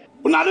tšhentšhe.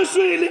 O na le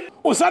swele,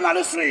 o sa na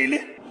le swele,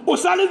 o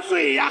sa le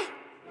tsweya,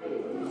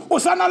 o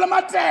sa na le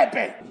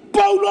matepe.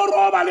 Paulo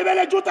roba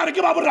lebeletse o tare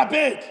ke ba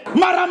borapedi,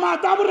 mara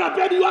mata a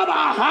borapedi wa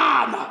ba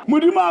gana.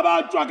 Modimo a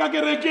ba tswa ka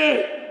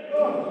kereke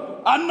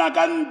a nna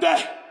ka nte,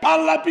 a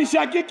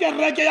lapiša ke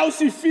kereke ya o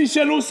se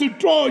fiše le o se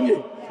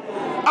tonye,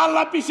 a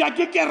lapiša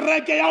ke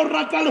kereke ya o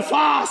rata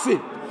lefase,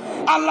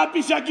 a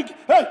lapiša ke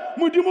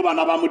modimo.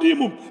 Bana ba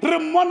modimo re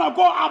mmona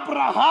ko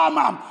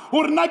Abrahama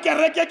gore na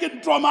kereke ke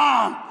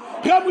ntomang,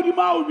 ge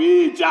modimo a o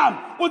bitša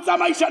o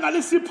tsamaišana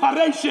le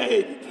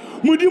separation.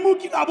 Modimo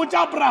ke a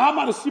botša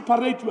Abrahama re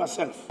separate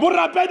yourself,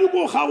 borapedi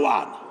ko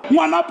kgawana.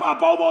 Ngwana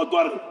papa o ba o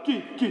tore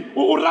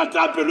o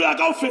rata pelo ya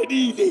ka o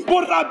fedile,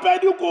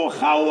 borapedi ko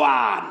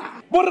kgawana.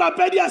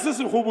 Borapedi a se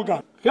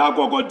sekgoboka ge a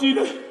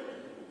kokotile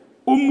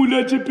o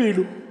mmuletse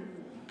pelo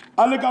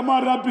a le ka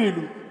mara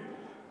pelo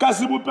ka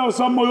sebopego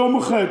sa moya o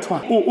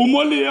mokgethwa, o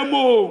mo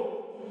leemong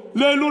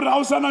le le gore ga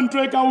o sana ntho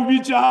e ka o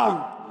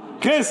bitšang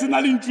ge e se na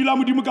le ntšu la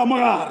modimo ka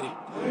mogare.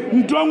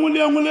 Ntho engwe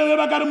le engwe le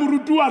ba ka re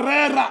moruti wa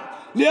rera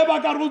le e ba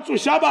ka re o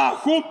tsoša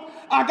bago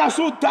a ka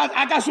se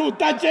o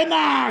tatše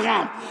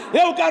naga e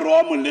o ka re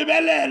o mo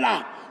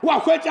lebelela wa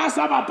hwetša a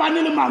sa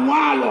bapane le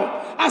mangwalo,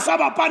 a sa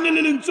bapane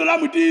le lentswe la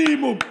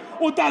modimo.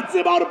 O ta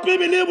tseba gore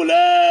Bibele e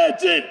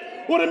boletse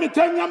gore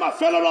metheng ya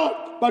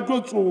mafelelo ba tlo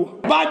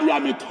tsoa ba dia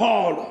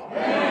metholo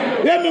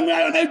e mengwe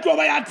ya yona e tlo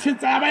ba ya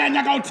thetsa ya ba ya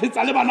nyaka go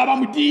thetsa le bana ba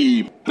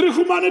modimo. Re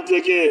humane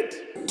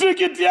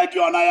tikete ya ke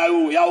yona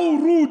ya o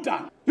ruta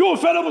yo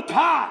fele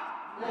bothata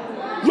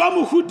jwa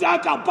mohuta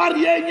ka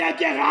pari e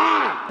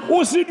nyakega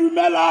o se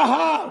dumela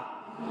hao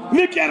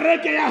le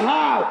kereke ya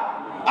hao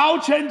a o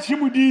tšhentšhe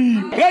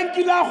modimo. Ge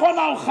nkile a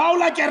kgona go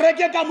kgaola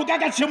kereke ka moka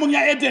ka tšhemong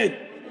ya Eden,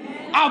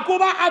 a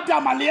koba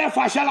Adama le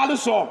Eva šala le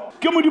sona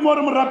ke modimo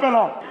gore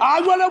morapela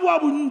a jwale boa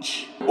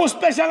bontši o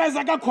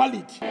specialize ka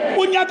quality,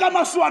 o nyaka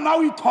maswana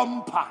o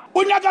ithompha,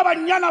 o nyaka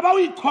banyana ba o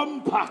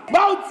ithompha,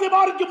 ba o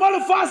tseba gore ke mo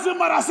lefase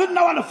mara se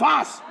nna wa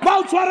lefase, ba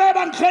o tshware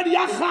bankgedi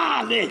ya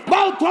gale,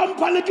 ba o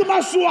thompha le ke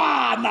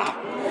maswana,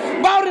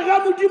 ba o re ga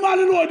modimo a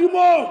le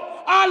leodimo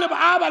a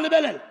ba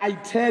lebelela a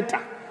itheta,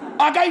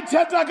 a ka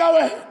itheta ka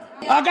wena.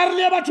 A ka re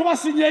le batho ba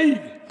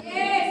senyeile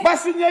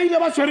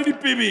ba tshwere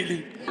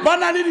dipebele, ba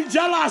na le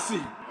dijalase,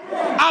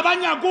 a ba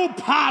nyaka o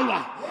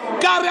phalwa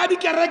ka re ya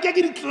dikereke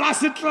ke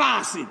ditlase,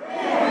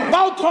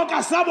 ba o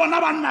tlhoka sa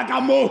bona ba nna ka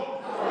mo,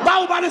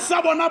 ba o ba le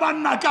sa bona ba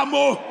nna ka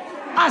mo.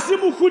 A se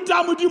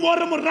mohuta modimo o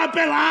re mo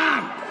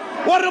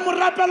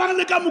rapelang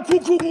le ka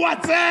mokhukhu wa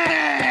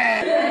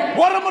tse,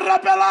 o re mo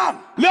rapelang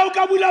le o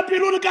ka bula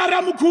pelo le ka re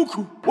ya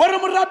mokhukhu, o re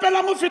mo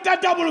rapelang o feta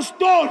double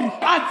story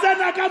a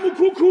tsena ka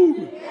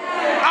mokhukhu,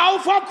 a o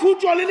fa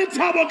khutšo le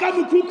lethabo ka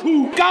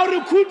mokhukhu, ka gore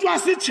khutšo a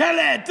se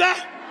tšhelete,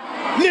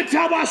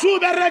 lethabo a se o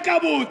bereka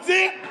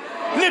botse,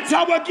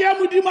 lethabo ke ya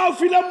modimo a o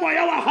file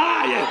moya wa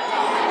gae,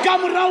 ka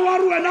morago wa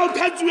re wena o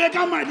thatsiwe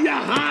ka madi a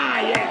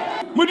gae.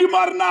 Modimo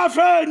a rena a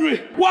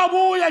fenywe wa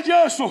boya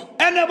Jesu,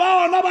 ene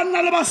ba ona ba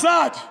nna le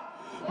basadi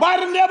ba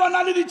re le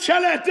bona le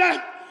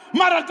ditšhelete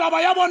mara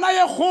taba ya bona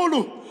ye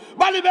kgolo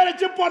ba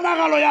lebeletse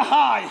ponagalo ya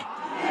gae.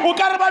 O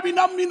ka re ba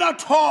bina mmina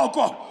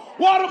thoko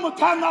wa re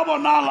mothang a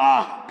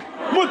bonala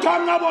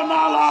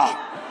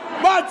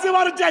ba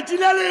tseba re tšatši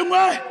le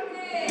lengwe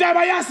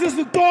taba ya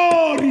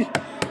sesetori,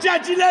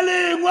 tšatši le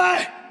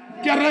lengwe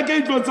kereke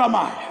e tlo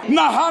tsamaya.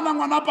 Nagana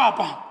ngwana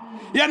papa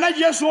yena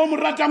Jesu o mo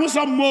ratang o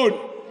sa mmone,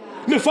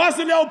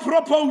 lefase le a o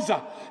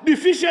proposa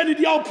Division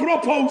di ao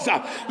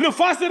proposa.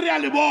 Lefase re a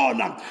le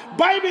bona.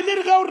 Bible le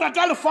re ge o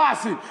rata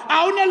lefase,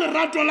 a ona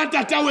lerato la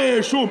tata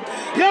wešo.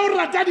 Ge o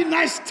rata di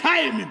nice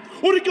time,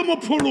 o re ke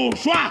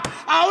mophološwa,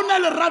 a ona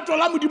lerato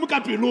la modimo ka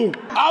pelong.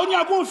 A o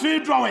nyaka o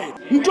fetwa wena.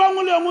 Ntho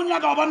engwe le engwe o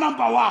nyaka go ba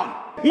number 1.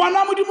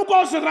 Ngwana modimo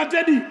kwa o se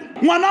ratedi.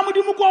 Ngwana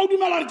modimo kwa o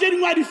dumela re tše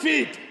dingwe a di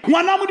fete.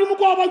 Ngwana modimo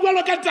kwa o ba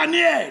jwalo ka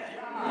Daniel.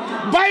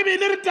 Bible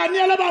le re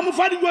Daniel ba mo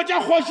fa dijo tša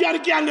kgoši a re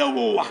ke a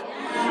leboa.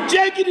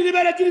 Tše ke di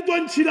lebele ke di tlo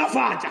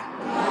ntšhilafatša.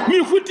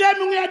 Mehuta e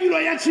mengwe ya dilo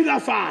ya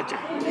tšhilafatša.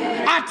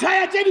 A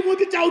thaya tše dingwe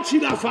ke tša o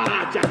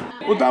tšhilafatša.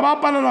 O taba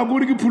palela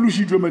gore ke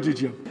phološitšwe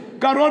matšetšea.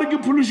 Ka re ke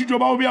phološitšwe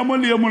ba o bea mo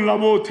leemong la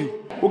bothe.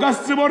 O ka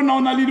se tsebe gore na o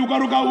na le o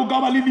ka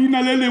ba le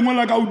leina le lengwe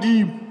la ka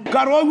godimo.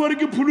 Ka re gore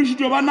ke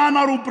phološitšwe ba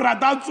nana gore o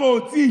prata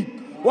tsotsi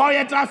wa o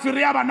eta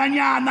fere ya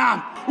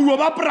bananyana. O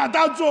ba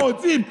prata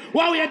tsotsi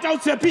wa o eta o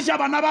tshepiša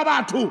bana ba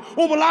batho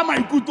o bolaya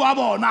maikutlo a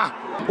bona.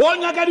 O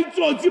nyaka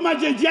ditsotsi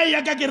matšetšea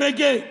ya ka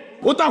kerekeng.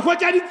 O ta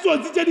hwetša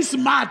ditsotsi tše di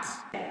smart.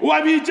 O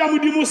a bitša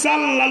modimo sa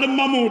lla le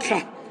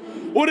mmamotla.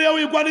 O re o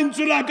ekwa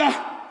lentswe la ka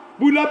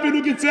bula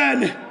pelo ke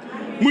tsene.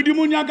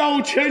 Modimo nyaka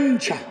o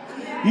tšhentšha.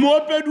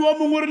 Moopedi o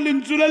mongwe re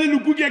lentswe le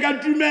lekuke ka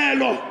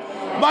tumelo.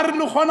 Ba re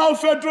le kgona o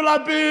fetola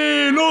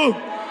pelo.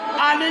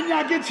 A le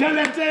nyake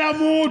tšhelete ya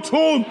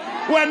motho.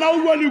 Wena o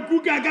bua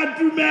lekuka ka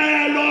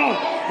tumelo.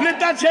 Le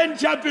ta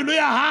tšhentšha pelo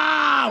ya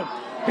hao.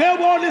 Ge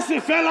bo le se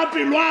fela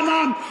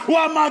pelwana o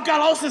a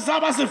makala o se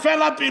saba se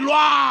fela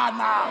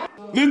pelwana.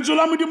 Lentswe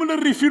la modimo le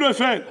re filwe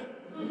fela.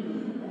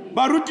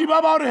 Baruti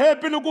ba ba re he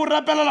pele ko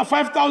rapelela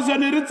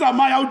 5000 re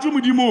tsamaya o tšwe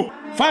modimo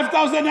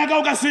 5000 ya ka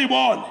o ka se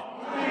bone.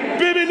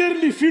 Bibele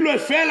re le filwe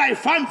fela e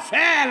fan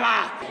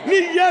fela.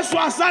 Le Yesu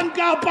a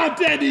sanka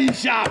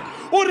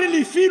patediša. O re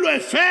le filwe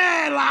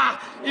fela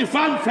e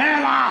fan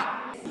fela.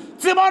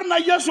 Tseba gore na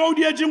Yesu o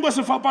di etšeng ko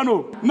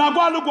sefapano nako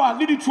a le kwa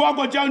le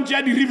dithuako tša ntše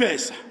ya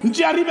di-rivesa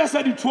ntše ya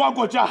rivesa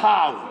dithuako tša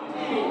gago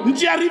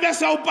ntše ya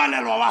rivesa o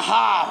palelwa wa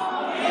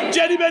gago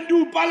tše di beng di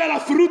o palela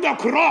through the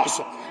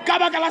cross ka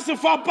baka la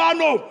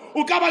sefapano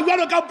o ka ba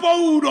jalo ka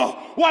Paulo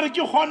wa re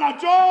ke kgona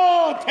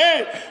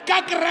tšothe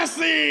ka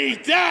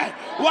Keresete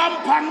wa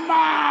mphang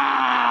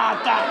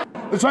mata.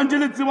 Le tshwantše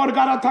le tseba gore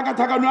ka ra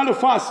thakathakano ya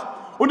lefase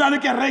o na le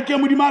kereke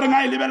modimo a reng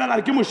a e lebelela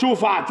re ke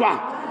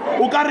mošofatswa.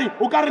 O ka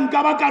re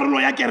nka ba karolo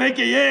ya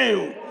kereke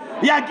yeo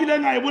ya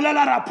kileng a e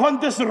bolela ra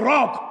Pontus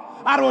Rock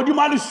a re odimo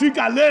a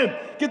leswika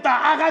le ke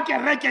ta aga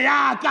kereke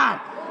ya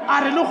ka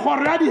a re le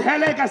kgoro ya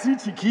dihele ka se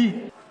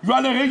itšhikile.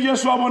 Jwale ge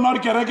Yesu a bona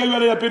gore kereke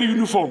jwale ya pere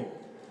uniform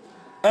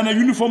ene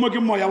uniform ke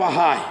moya wa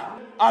hae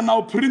a na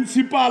o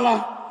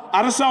principala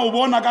a re sa o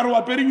bona ka re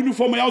wa pere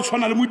uniform ya o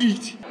tshwana le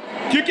modidi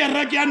ke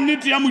kereke ya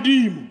nnete ya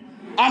modimo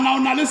a na o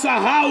na le sa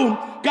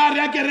hao ka re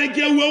ya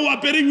kereke eo wa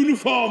pere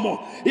uniform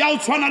ya o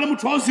tshwana le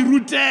motho wa o se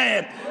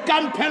rute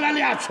ka mphela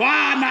le a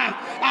tshwana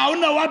a o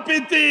ne wa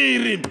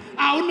Peteri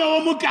a o ne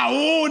o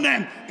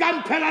mokaone ka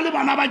mphela le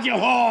bana ba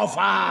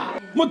Jehova.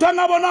 Motho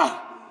a bona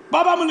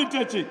ba ba mo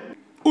letetše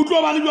o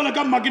tlo ba le jwale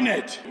ka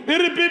magnet e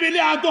re Bibele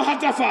a to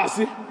hata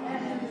fase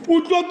o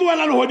tlo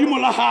tloela lehodimo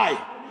la hae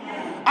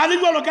a le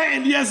jwalo ka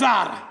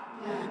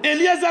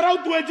Eliezara o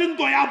tloetše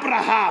ntwa ya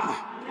Abrahama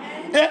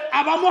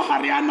a ba mo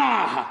gare ya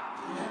naga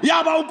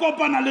ya ba o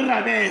kopana le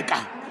Rebeka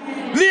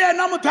le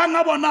yena mothang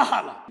a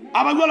bonagala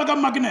a ba jwalo ka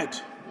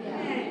magnet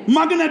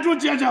o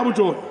tšea tša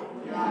botsona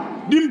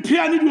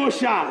dimphiane di o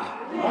šala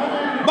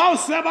ba o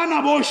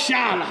sebana bo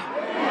šala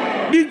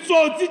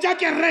ditsotsi tša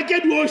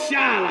kereke di o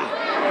šala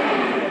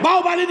ba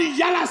o ba le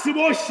dijalase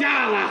bo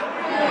šala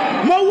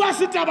mo wa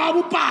setaba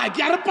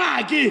bopaki a re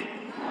paki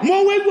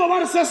mo we go ba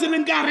re se se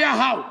leng ka re ya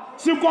hao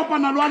se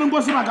kopana lwaneng go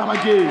sebaka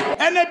bakeng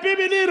ene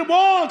Bibele re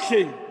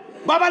botlhe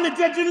ba ba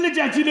letetšeng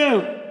letšatši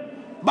leo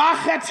ba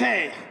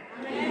kgethega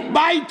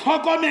ba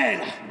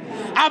ithokomela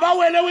a ba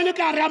welewele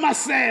ka re ya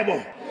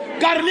masebo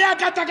ka re le ya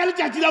kata ka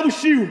letšatši la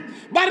bošiu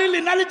ba re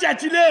lena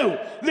letšatši leo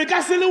le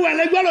ka se le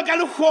wele jalo ka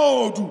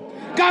legodu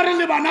ka re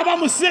le bana ba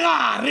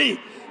mosegare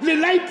le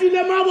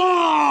laitile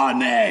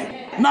mabone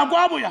nako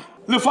a boya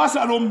lefase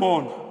a lo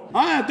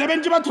mbona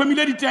tebentše ba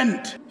thomile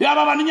di-tent ya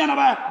ba banenyana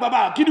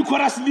ba ke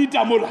di-chorus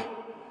leader mola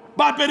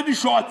ba apere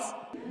di-shots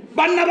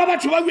banna ba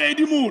batho ba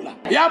bedi mola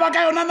ya ba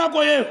ka yona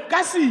nako eo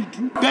ka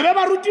situ tebe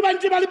baruti ba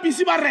ntše ba le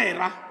pisi ba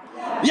rera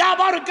ya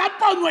ba re ka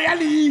ponyo ya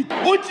leito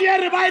o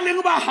tšere ba e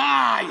leng ba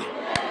gae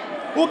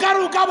o ka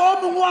re o ka ba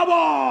o mongwe wa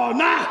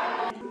bona.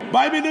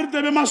 Baebele re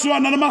tebe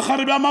masoana le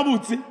magarebe a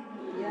mabotse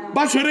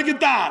ba tshwere ke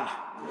tala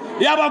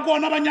ya ba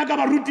kona ba nyaka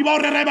baruti ba o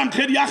rera e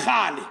bankgedi ya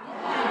gale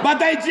ba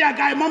taetšea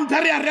kae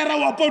mamthare ya rera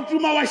wa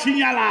potuma wa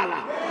šinyalala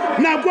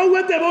nako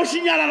ue tebe o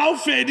šinyalala o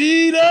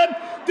fedile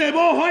tebe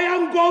o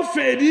hoyanko o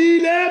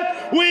fedile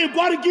o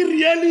ekwa re ke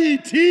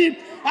reality.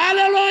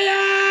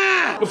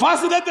 Halleluja.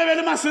 Lefase le tebe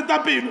le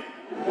masetapelo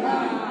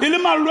e le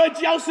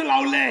malwetši ya o se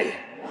laolea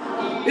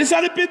e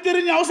sa le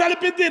peterinya o sa le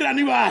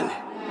peterane bale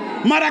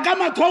mara ka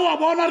matho wa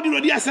bona re dilo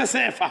di a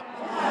sesefa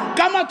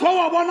ka matho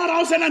wa bona ra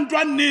o sena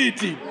ntwa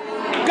nnete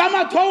ka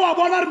matho wa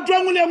bona re ntwa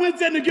ngwe le ngwe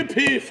tsene ke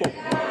phefo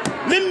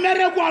le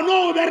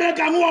mmerekwano o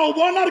berekang wa o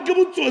bona re ke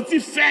botsotsi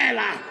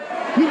fela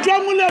ntwa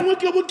molengwe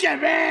ke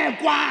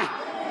bokebekwa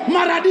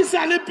mara di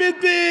sa le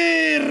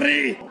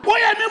petere o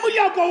eme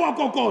mojako wa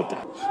kokota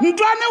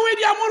ntwane o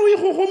di amore o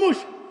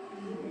ikgogomoša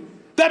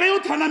tebe yo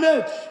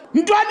thanametse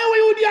ntwane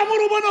o di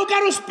amore o bona o ka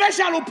re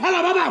special o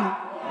phala ba bangwe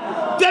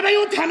tebe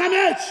yo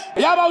thanametse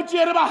ya ba o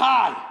tšere ba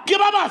gae ke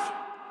ba bafe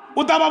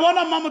o taba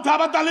bona mmamotho a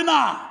bata le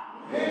naga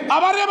a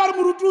ba re ba re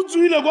moruti o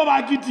tsoile ko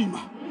ba ketima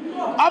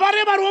a ba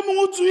re ba re o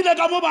mongwe o tsoile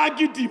ka mo ba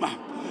ketima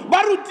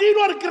ba rutile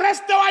gore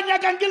kreste wa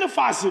nyakang ke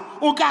lefase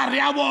o ka re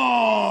a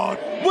bona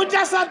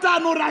botša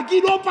satane o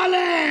rakile o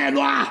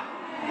palelwa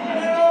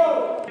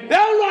e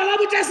o lwala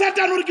botša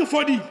satane gore ke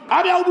fodile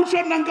a be a o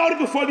botšonnang ka gore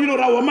ke fodile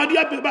ora wa madi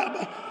a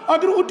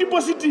kere o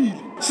depositile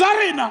sa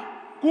rena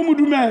ko mo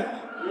dumela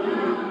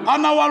a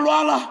na wa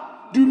lwala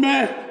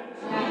dumela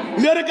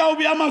le re ka o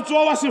bea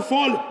matsoa wa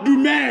sefole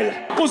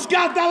dumela o se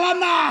ka tala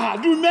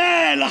naga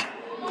dumela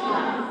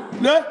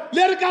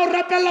le re ka o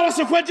rapelela wa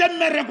se hwetse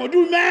mmereko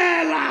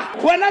dumela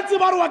wena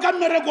tseba re wa ka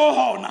mmereko o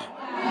gona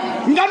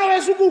nkano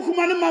be se ko o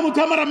humane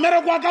mmamotho a mara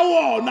mmereko wa ka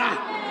ona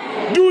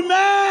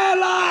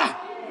dumela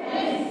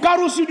ka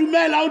re o se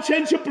dumela o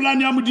change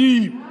plan ya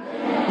modimo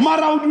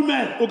mara o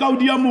dumela o ka o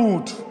dia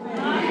motho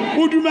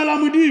o dumela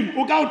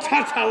modimo o ka o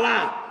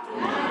thathala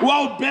wa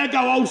o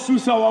beka wa o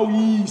susa wa o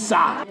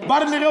isa ba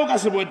re le ge o ka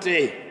se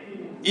botega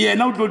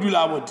yena o tlo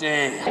dula a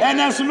botega and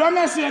as long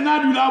as yena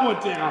a dula a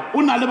botega o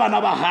na le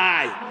bana ba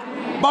gae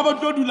ba ba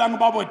tlo dulang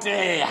ba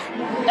botega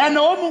and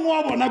o mongwe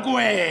wa bona ke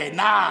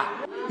wena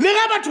le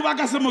ge batho ba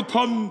ka se mo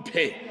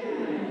tlhomphe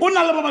o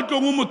na le ba ba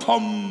tlong o mo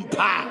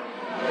tlhompha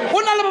o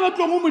na le ba ba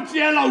tlong o mo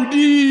tšeela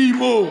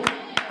odimo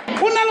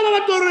o na le ba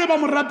ba tlo re ba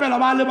mo rapela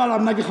ba lebala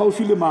nna ke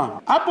gaufi le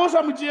mang a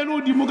posa mo tšeele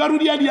odimo ka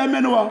rudi ya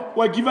diamene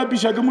wa give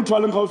upisha ke motho a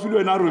leng gaufi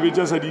le wena a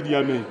robetša sa di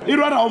diamene e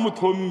re ra o mo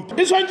tlhomphe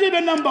e tshwantse e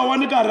be number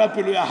 1 ka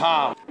rapelo ya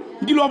gago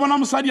nkile wa bona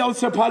mosadi a o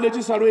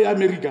tshepaletše salo ya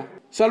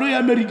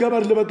amerika ba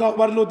re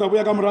le o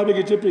taboya ka morabe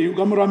ke tšepeo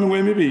ka morabe mengwe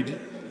e mebedi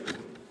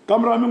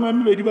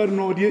ba re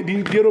no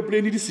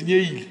di-aeroplane di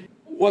senyeile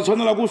wa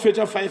tshwanela ko o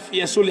fetša 5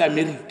 years o le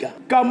amerika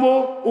ka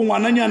mo o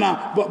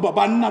ngwananyana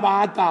banna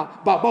ba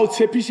ata ba o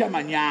tshepiša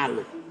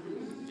manyalo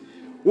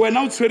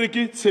wena o tshwere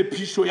ke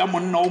tshepišo ya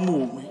monna o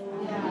mongwe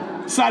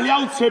sale ya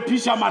o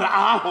tshepiša mara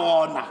a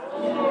gona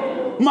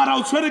mara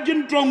o tshwere ke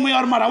ntongwe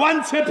ya gore mara wa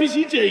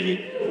ntshepišitšeng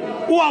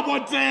o a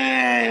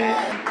botea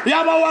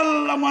ya ba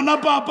walla ngwana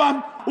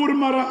papa o re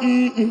mara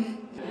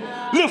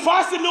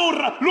lefase le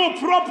o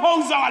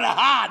proposa wa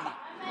lehana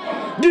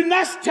the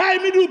next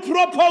time di o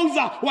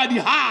proposa wa di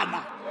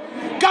hana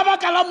ka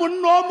baka la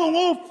monna o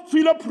mongwe o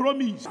file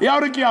promise ya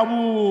gore ke a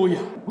boya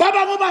ba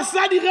bangwe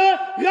basadi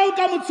ge o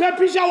ka mo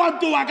tshepiša wa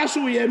toa ka se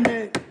o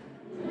emele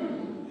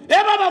e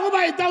ba bangwe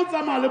ba eta o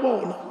tsamaya le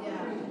bona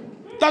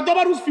tato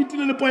ba re o se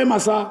fetile le poema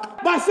saka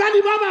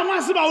basadi ba bangwe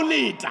a se ba o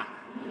leta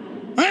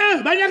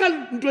ba nyaka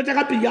ntho tša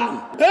ka piyang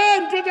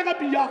ntho tša ka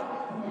piyang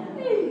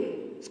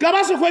se ka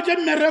ba se hwetse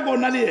mmereko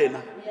na le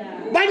yena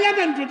ba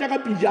nyaka ntho tša ka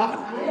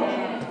pijana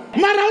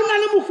mara o na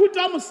le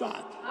mohuta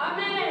mosadi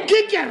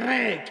ke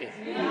kereke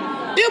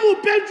e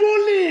bopetšo o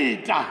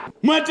leta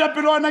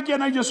moetapele wana ke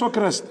yena jesu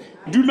kreste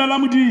dumela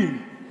modimo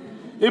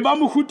e ba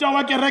mohuta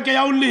wa kereke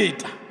ya o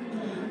leta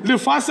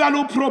lefase a le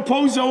o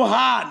propose o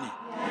gane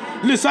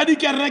lesadi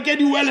kereke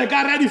di wele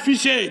ka re ya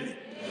difishene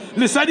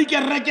lesadi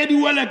kereke di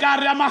wele ka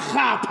re ya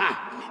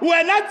magapa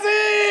wena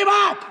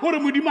tseba gore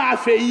modimo a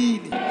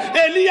feile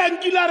elia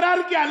nkile ra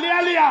re ke a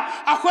leya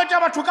a hwetša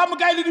batho ka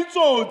moka e le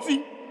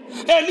ditsotsi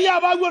elia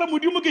ba gore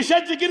modimo ke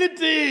šetše ke le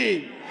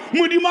teng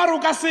modimo a re o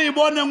ka se e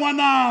bone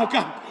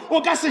ngwanaka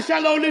o ka se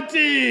šala o le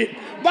teng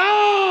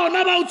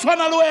bona ba o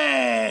tshwana le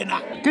wena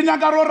ke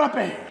nyaka re o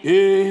rapela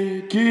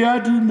ke ya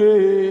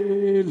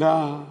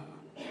dumela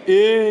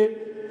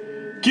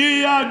ke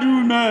ya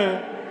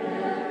dumela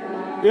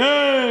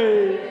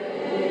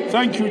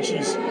thank you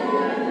Jesus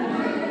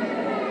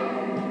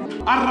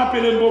a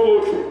rapeleng bo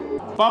botlhe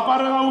papa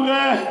re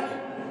gauge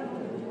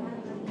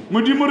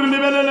modimo re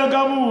lebelele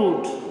ka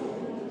botho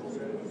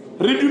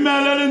re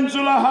dumele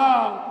lentswe la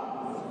gago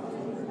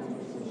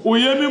o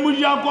eme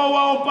mojako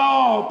wa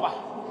opa-opa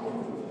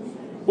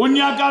o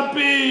nyaka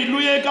pelo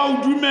ye ka o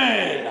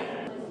dumela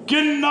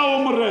ke nna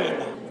o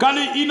morena ka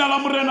leina la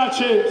morena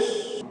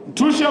Jesu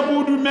thuše ko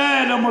o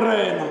dumele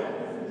morena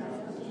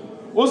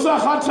o sa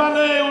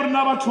kgathale o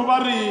rena batho ba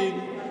reng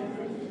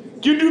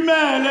ke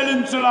dumele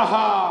lentswe la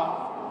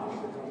gago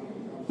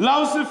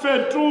la o se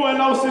fetoe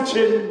la o se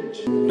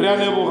change re a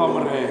leboga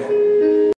morena